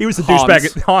name. He was the Hans.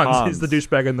 douchebag. Hans. Hans. He's the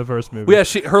douchebag in the first movie. Well,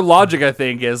 yeah, her logic, I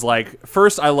think, is like,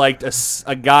 first I liked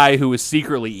a guy who was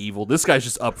secretly evil. This guy's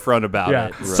just upfront about Yeah.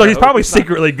 it. So he's probably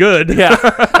secretly good. Yeah.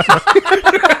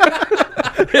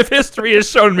 If history has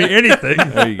shown me anything.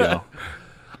 There you go.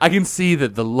 I can see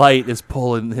that the light is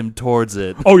pulling him towards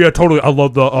it. Oh yeah, totally. I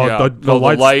love the Yeah. the No,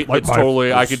 lights, light. light It's vibe.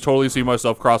 totally. I could totally see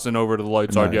myself crossing over to the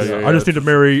light side. Nice. Yeah. I just need to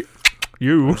marry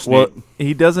you. Well,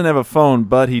 he doesn't have a phone,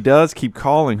 but he does keep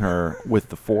calling her with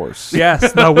the Force.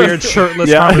 Yes, the weird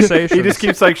shirtless conversation. He just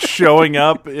keeps like showing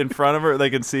up in front of her.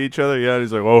 They can see each other. Yeah, and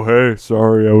he's like, "Oh hey,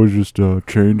 sorry, I was just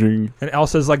changing." And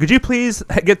Elsa's like, "Could you please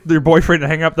get your boyfriend to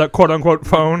hang up that quote unquote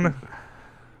phone?"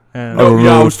 And I don't yeah,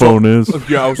 know I what was phone is.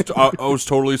 Yeah, I was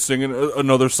totally singing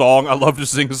another song. I love to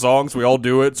sing songs. We all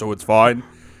do it, so it's fine.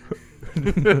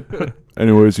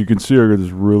 Anyways, you can see I got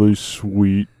this really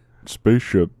sweet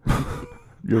spaceship.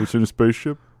 You ever seen a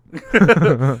spaceship?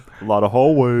 A lot of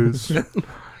hallways. That's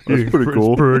pretty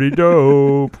cool. It's pretty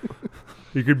dope.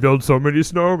 You could build so many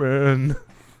snowmen.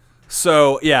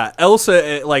 So yeah,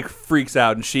 Elsa like freaks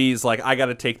out, and she's like, "I got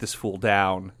to take this fool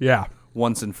down Yeah.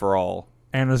 once and for all."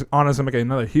 Anna's gonna make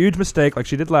another huge mistake like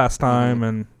she did last time,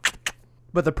 and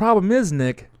but the problem is,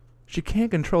 Nick, she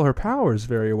can't control her powers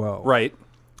very well. Right.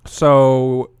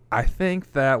 So I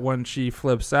think that when she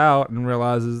flips out and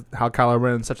realizes how Kylo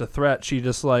Ren is such a threat, she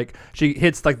just like she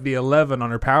hits like the 11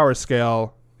 on her power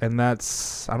scale, and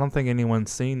that's I don't think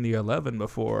anyone's seen the 11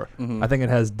 before. I think it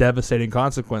has devastating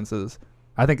consequences.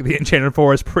 I think the Enchanted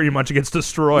Forest pretty much gets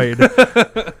destroyed.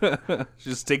 She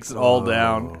just takes it all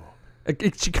down.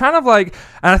 She kind of like,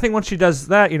 and I think once she does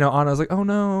that, Anna's like, "Oh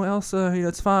no, Elsa,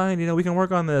 it's fine. We can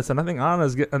work on this." And I think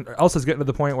Elsa's getting to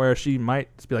the point where she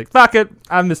might just be like, "Fuck it,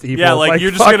 I'm this evil." Yeah, like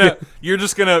you're fuck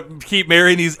just gonna keep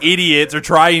marrying these idiots or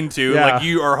trying to. Yeah. Like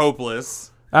you are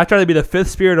hopeless. I try to be the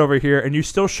fifth spirit over here, and you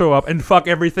still show up and fuck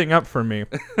everything up for me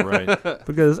Right.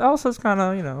 because Elsa's kind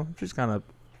of, she's kind of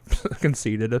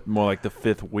conceited. More like the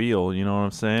fifth wheel, you know what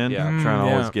I'm saying? Yeah. Trying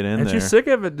to always get in and there. she's sick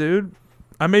of it, dude.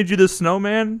 I made you the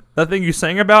snowman. That thing you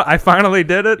sang about. I finally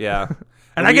did it. Yeah.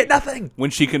 and I get nothing. When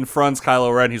she confronts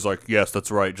Kylo Ren, he's like, "Yes, that's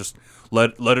right. Just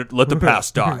let the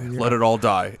past die. Let it all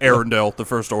die." Arendelle, the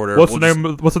First Order. What's the name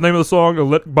of the song?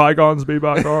 Let bygones be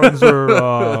bygones, or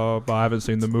I haven't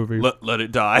seen the movie. Let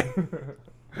it die.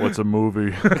 What's a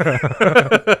movie?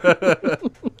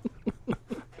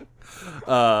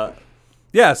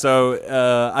 Yeah,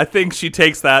 so I think she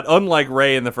takes that. Unlike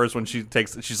Rey in the first one,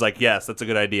 she's like, yes, that's a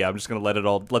good idea. I'm just gonna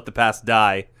let the past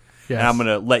die, Yes. and I'm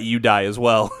gonna let you die as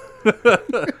well.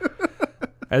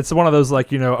 It's one of those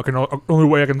like only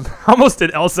way I can almost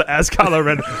did Elsa as Kylo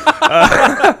Ren.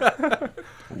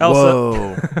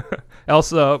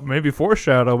 Elsa maybe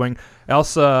foreshadowing.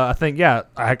 Elsa, I think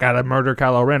I gotta murder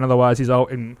Kylo Ren, otherwise he's all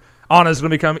and Anna's gonna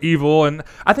become evil, and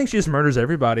I think she just murders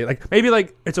everybody. Like maybe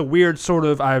like it's a weird sort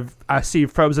of I see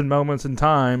frozen moments in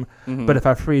time, but if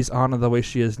I freeze Anna the way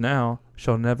she is now,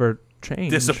 she'll never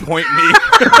change. Disappoint me.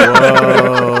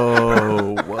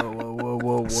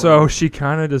 Whoa. So she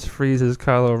kind of just freezes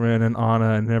Kylo Ren and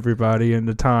Anna and everybody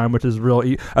into time, which is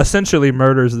essentially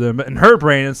murders them. But in her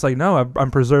brain, it's like, no,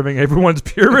 I'm preserving everyone's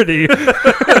purity.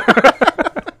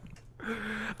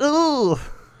 Ooh.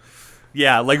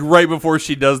 Yeah, like right before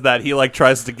she does that, he like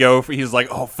tries to go. He's like,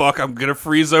 oh fuck, I'm gonna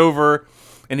freeze over,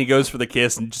 and he goes for the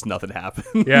kiss, and just nothing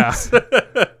happens. Yeah.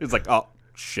 He's like, oh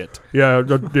shit. Yeah.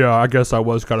 I guess I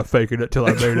was kind of faking it till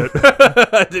I made it.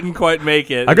 I didn't quite make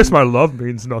it. I guess my love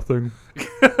means nothing.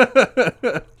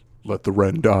 Let the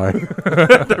Ren die.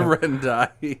 The Ren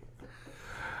die.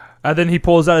 And then he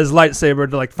pulls out his lightsaber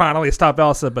to like finally stop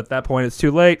Elsa, but at that point it's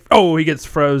too late. Oh, he gets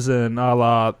frozen, a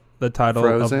la the title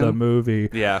Frozen? of the movie.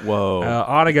 Yeah. Whoa.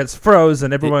 Anna gets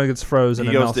frozen. Everyone gets frozen. He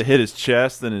and goes Elsa- to hit his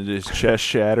chest, and his chest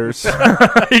shatters.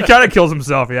 He kind of kills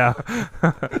himself. Yeah.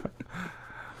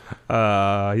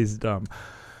 He's dumb.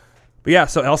 But yeah,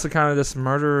 so Elsa kind of just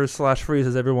murders /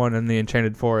 freezes everyone in the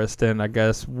Enchanted Forest, and I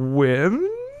guess wins.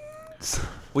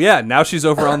 Well, yeah. Now she's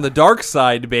over on the dark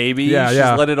side, baby. Yeah, she's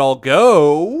yeah. let it all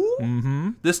go. Mm-hmm.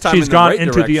 This time She's in the gone right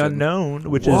into direction. the unknown,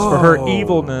 which is for her Whoa.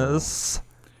 evilness.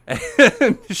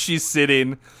 And she's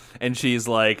sitting, and she's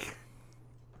like,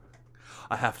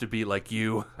 I have to be like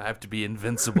you. I have to be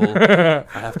invincible. I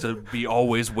have to be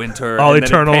always winter. All and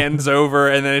eternal. Then it pans over,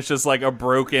 and then it's just like a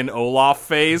broken Olaf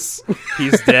face.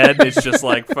 He's dead. It's just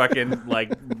like fucking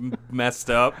like messed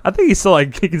up. I think he's still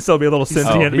like he can still be a little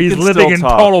sentient, but he he's can living still in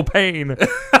talk. total pain.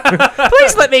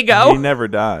 Please let me He go. never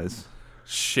dies.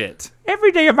 Shit.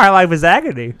 Every day of my life is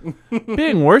agony.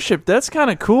 Being worshipped, that's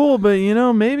kind of cool, but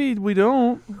maybe we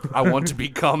don't. I want to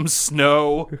become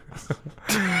snow.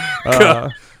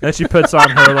 Then she puts on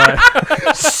her like,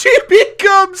 She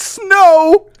becomes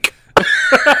snow.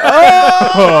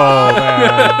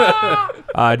 oh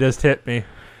man, just hit me.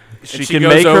 She she can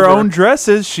goes make her over- own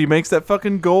dresses. She makes that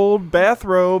fucking gold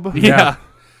bathrobe. Yeah.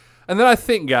 And then I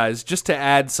think, guys, just to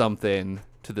add something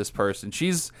to this person,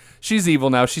 she's evil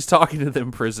now. She's talking to the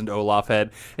imprisoned Olaf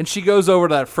head, and she goes over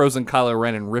to that frozen Kylo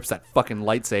Ren and rips that fucking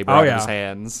lightsaber out of his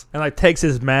hands. And like takes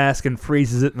his mask and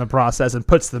freezes it in the process and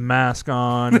puts the mask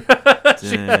on.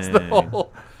 She has the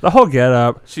The whole get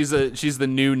up. she's the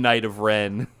new Knight of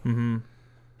Ren.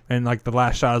 And like the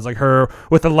last shot is like her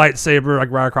with the lightsaber like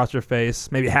right across her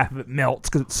face. Maybe half of it melts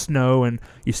because it's snow and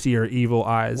you see her evil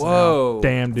eyes. now. Whoa.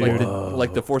 Damn, dude.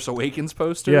 Like the Force Awakens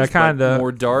posters. Yeah, but kinda.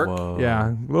 more dark. Yeah,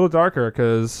 a little darker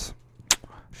because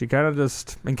she kind of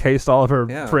just encased all of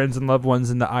her friends and loved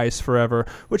ones into ice forever,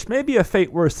 which may be a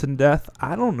fate worse than death.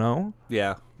 I don't know.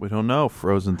 Yeah. We don't know.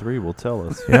 Frozen 3 will tell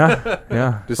us.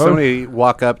 Yeah. Does somebody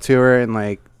walk up to her and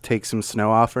like take some snow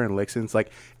off her and licks it? And it's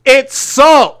like, it's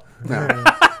salt. No,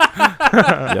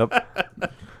 Yep.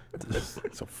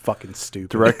 so fucking stupid.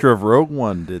 Director of Rogue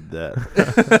One did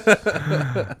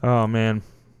that. Oh man,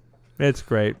 it's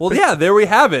great. Well, yeah, there we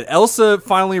have it. Elsa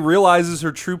finally realizes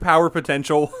her true power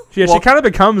potential. Yeah, Well, she kind of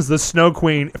becomes the Snow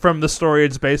Queen from the story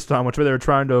it's based on, which they were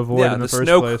trying to avoid yeah, in the the first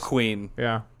Snoke place. Queen.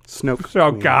 Yeah. Snoke.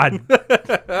 Oh God.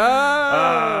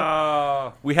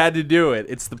 We had to do it.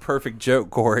 It's the perfect joke,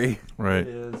 Corey. Right.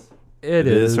 It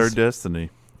is. her destiny.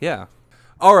 Yeah.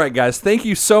 All right, guys. Thank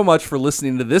you so much for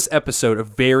listening to this episode of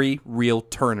Very Real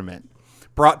Tournament,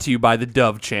 brought to you by the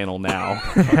Dove Channel now.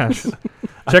 Yes.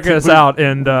 Check us out.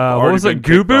 And what was it? been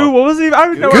kicked Goobu? off. What was it? I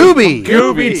don't know. Gooby.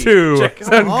 Gooby 2. Check us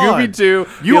out Gooby 2.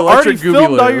 You the already Electric Gooby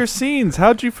filmed all Loo. your scenes.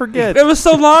 How'd you forget? It was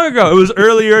so long ago. It was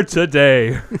earlier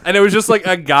today. And it was just like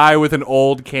a guy with an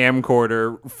old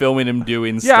camcorder filming him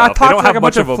doing Yeah, stuff. I They talked don't like have a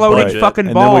much bunch of a floating budget. fucking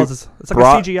And then we balls. It's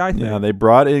like a CGI thing. Yeah, they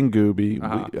brought in Gooby.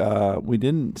 Uh-huh. We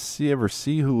didn't ever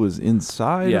see who was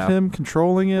inside Yeah. of him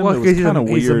controlling him. Well, it was kind of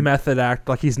he's a weird. method act.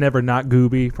 Like he's never not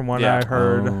Gooby, from what Yeah. I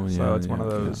heard. Oh, so yeah, it's one of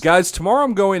yeah, those. Guys, tomorrow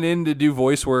I'm going in to do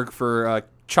voice work for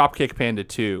Chop Kick Panda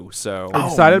 2. So Are you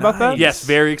excited about that? yes,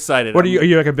 very excited. What are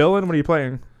you like a villain? What are you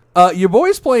playing? Your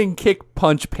boy's playing Kick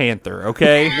Punch Panther,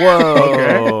 okay?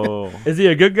 Whoa. Is he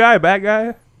a good guy, bad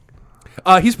guy?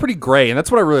 He's pretty gray, and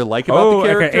that's what I really like about the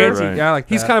character. Yeah, I like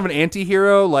that. He's kind of an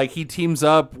anti-hero. Like, he teams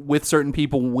up with certain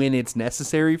people when it's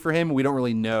necessary for him. We don't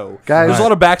really know. Guys- There's a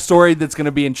lot of backstory that's going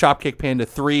to be in Chopkick Panda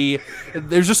 3.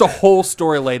 There's just a whole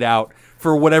story laid out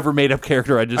for whatever made-up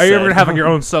character I just Are said. you ever gonna have like your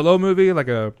own solo movie? Like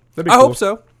a. That'd be I cool. hope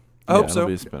so. I hope so. It'll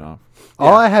be a spinoff.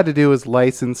 All I had to do was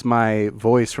license my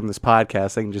voice from this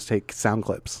podcast. I can just take sound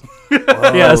clips.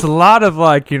 Yeah, there's a lot of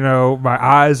like my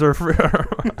eyes are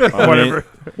whatever.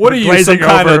 What are you, glazing some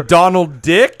kind over. of Donald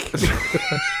Dick?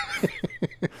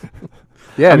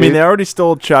 Yeah, I mean, dude. they already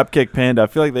stole Chopkick Panda. I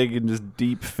feel like they can just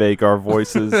deep fake our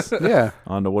voices Yeah.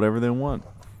 onto whatever they want.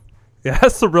 Yeah,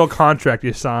 that's the real contract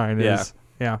you sign. Yeah.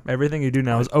 Yeah, everything you do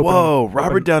now is open. Whoa,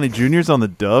 Robert Downey Jr.'s on the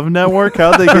Dove Network?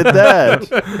 How'd they get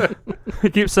that? You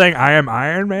keep saying I am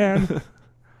Iron Man.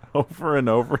 Over and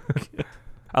over again.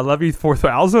 I love you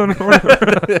 4000. or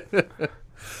whatever.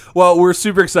 Well, we're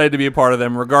super excited to be a part of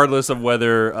them, regardless of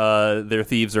whether they're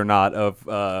thieves or not of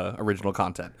original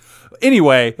content.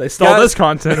 Anyway, They stole guys- this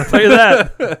content. I'll tell you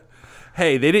that.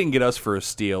 Hey, they didn't get us for a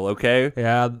steal, okay?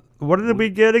 Yeah. What did we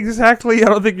get exactly? I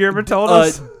don't think you ever told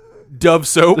us. Dove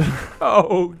soap.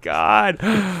 Oh God.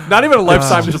 Not even a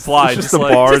lifetime supply. Just the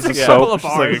like- bars just of a couple soap. of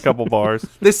Just like a bars. couple bars.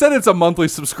 They said it's a monthly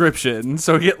subscription,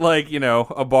 so get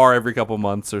a bar every couple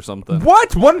months or something.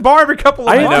 What? One bar every couple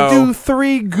of I months? have to know. do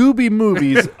 3 Gooby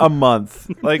movies a month.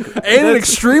 Like, And an that's-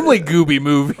 extremely gooby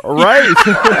movie. right.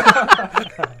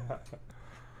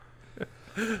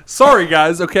 Sorry,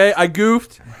 guys, okay? I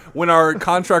goofed. When our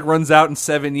contract runs out in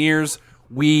 7 years,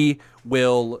 we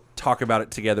will talk about it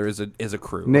together as a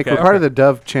crew. Nick, okay? we're part of the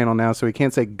Dove channel now, so we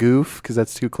can't say goof because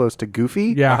that's too close to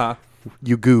goofy. Yeah. Uh-huh.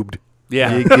 You goobed.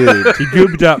 Yeah. You goobed. He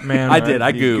goobed up, man. I did.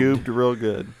 I He goofed. gooped real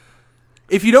good.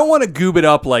 If you don't want to goob it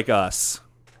up like us,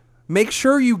 make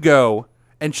sure you go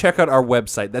and check out our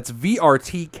website. That's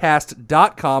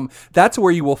vrtcast.com. That's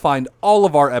where you will find all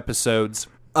of our episodes.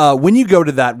 When you go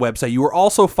to that website, you will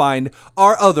also find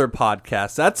our other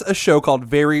podcast. That's a show called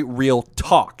Very Real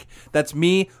Talk. That's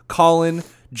me, Colin,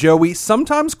 Joey,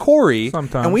 sometimes Corey.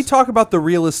 Sometimes. And we talk about the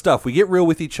realest stuff. We get real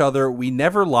with each other. We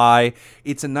never lie.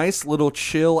 It's a nice little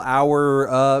chill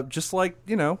hour, just like,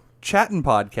 chatting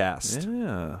podcast.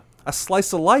 Yeah. A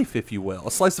slice of life, if you will.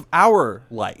 A slice of our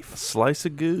life. Slice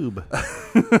of goob.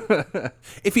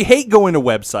 If you hate going to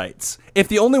websites, if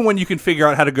the only one you can figure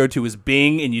out how to go to is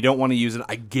Bing and you don't want to use it,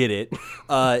 I get it.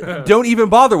 Don't even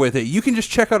bother with it. You can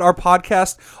just check out our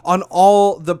podcast on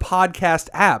all the podcast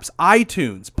apps.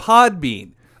 iTunes,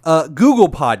 Podbean, Google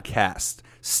Podcast,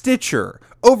 Stitcher,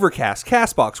 Overcast,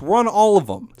 CastBox. We're on all of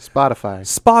them.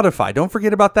 Spotify. Don't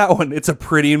forget about that one. It's a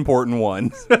pretty important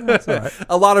one. That's all right.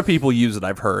 A lot of people use it,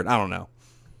 I've heard. I don't know.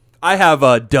 I have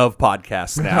a Dove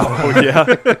podcast now. Oh, yeah.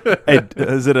 Hey,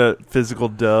 is it a physical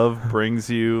dove brings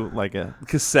you like a...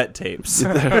 Cassette tapes.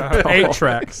 8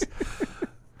 tracks.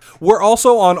 We're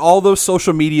also on all those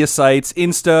social media sites,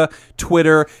 Insta,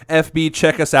 Twitter, FB.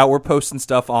 Check us out. We're posting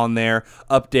stuff on there,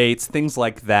 updates, things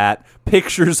like that.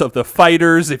 Pictures of the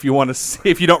fighters if you want to see,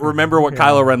 if you don't remember what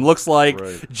Kylo Ren looks like.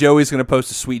 Right. Joey's going to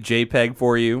post a sweet JPEG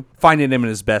for you. Finding him in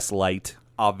his best light,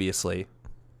 obviously.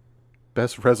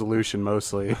 Best resolution,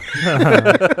 mostly.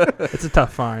 It's a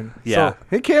tough find. Yeah. So,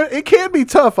 it can be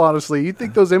tough, honestly. You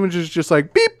think those images just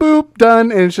like beep boop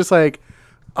done, and it's just like,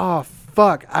 oh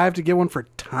fuck, I have to get one for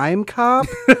Time Cop.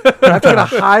 I have to get a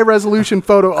high resolution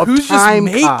photo of Who's Time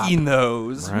just Cop. making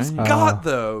those? Who's got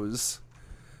those?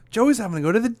 Joey's having to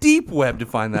go to the deep web to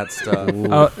find that stuff.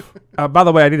 By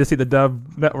the way, I need to see the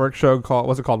Dove Network show called,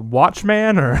 what's it called?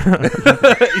 Watchman or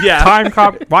Yeah. Time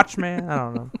Cop? Watchman? I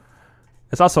don't know.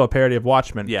 It's also a parody of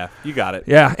Watchmen. Yeah, you got it.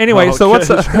 Yeah. Anyway, Oh, so what's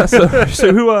okay.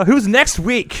 so who's next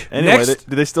week? Anyway, Next-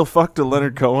 do they still fuck to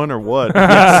Leonard Cohen or what?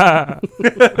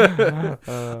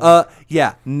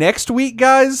 Yeah, next week,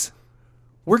 guys,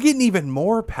 we're getting even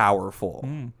more powerful.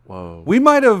 Whoa. We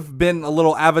might have been a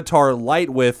little Avatar light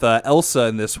with Elsa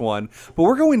in this one, but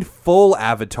we're going full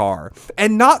Avatar,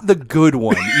 and not the good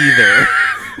one either.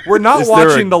 We're not Is there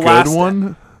watching a the good last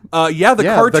one? Yeah, the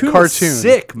cartoon was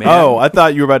sick, man. Oh, I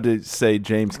thought you were about to say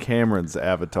James Cameron's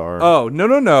Avatar. Oh,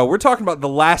 no. We're talking about the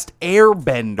last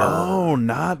Airbender. Oh,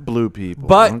 not Blue People.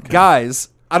 But Okay. guys,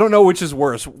 I don't know which is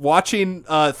worse: watching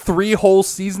 3 whole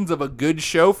seasons of a good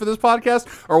show for this podcast,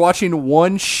 or watching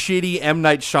one shitty M.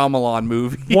 Night Shyamalan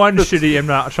movie. One shitty M.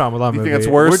 Night Shyamalan movie. think that's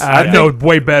worse? I know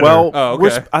way better. Well, Oh,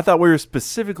 okay. I thought we were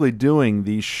specifically doing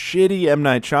the shitty M.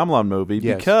 Night Shyamalan movie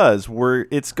Yes. because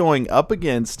it's going up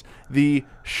against the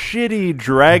shitty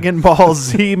Dragon Ball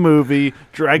Z movie,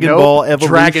 Dragon Nope, Ball Evolution.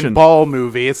 Dragon Ball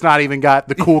movie. It's not even got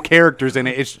the cool characters in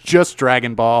it. It's just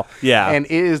Dragon Ball. Yeah. And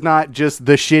it is not just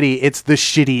the shitty, it's the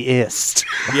shittiest.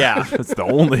 Yeah. That's the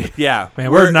only. Yeah.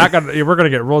 Man, we're gonna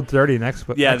get real dirty next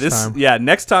time.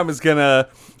 Next time is gonna.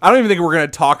 I don't even think we're gonna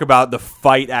talk about the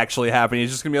fight actually happening.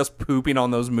 It's just gonna be us pooping on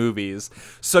those movies.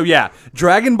 So yeah,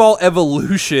 Dragon Ball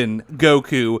Evolution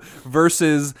Goku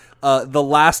versus the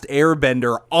Last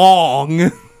Airbender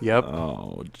Ong. Yep.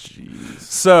 Oh, jeez.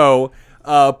 So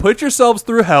put yourselves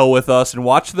through hell with us and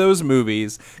watch those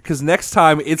movies, because next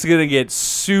time it's gonna get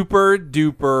super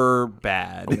duper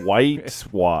bad,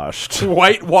 Whitewashed.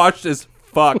 whitewashed as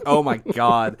fuck. Oh my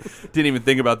god, didn't even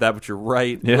think about that, but you're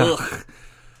right. Yeah. Ugh.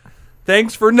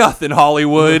 Thanks for nothing,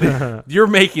 Hollywood. You're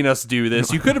making us do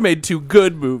this. You could have made 2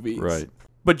 good movies. Right.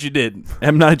 But you didn't.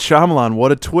 M. Night Shyamalan,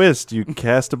 what a twist. You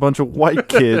cast a bunch of white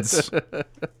kids.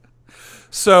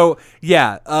 So,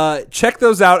 yeah, check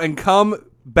those out and come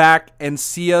back and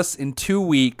see us in 2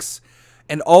 weeks.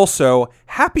 And also,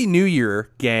 Happy New Year,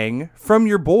 gang, from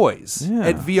your boys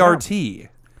at VRT.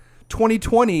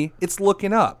 2020, it's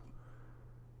looking up.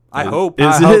 I hope. Is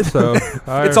I it? hope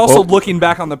so. It's also looking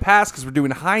back on the past, because we're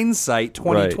doing hindsight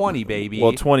 2020, baby.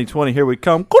 Well, 2020, here we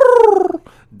come.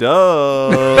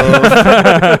 Dove.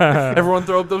 Everyone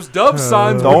throw up those dove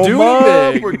signs. We're Dome doing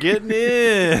up. big. We're getting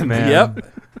in. Man. Yep.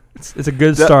 It's a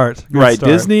good start. Good Right,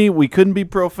 start. Disney, we couldn't be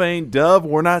profane. Dove,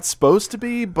 we're not supposed to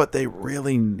be, but they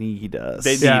really need us.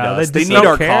 They need Yeah, us. they They just need don't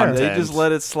our care. content. They just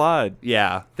let it slide.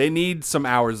 Yeah, they need some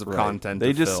hours of content.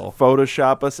 They to just fill.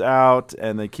 Photoshop us out,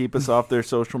 and they keep us off their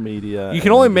social media. You can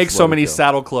and only they make just so let it many go.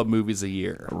 Saddle Club movies a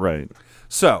year. Right.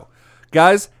 So,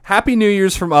 guys, Happy New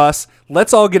Year's from us.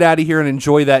 Let's all get out of here and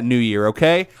enjoy that New Year,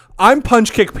 okay? I'm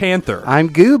Punch Kick Panther. I'm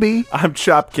Gooby. I'm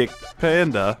Chopkick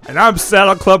Panda. And I'm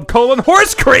Saddle Club :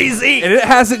 Horse Crazy. And it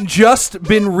hasn't just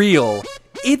been real,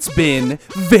 it's been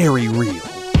very real.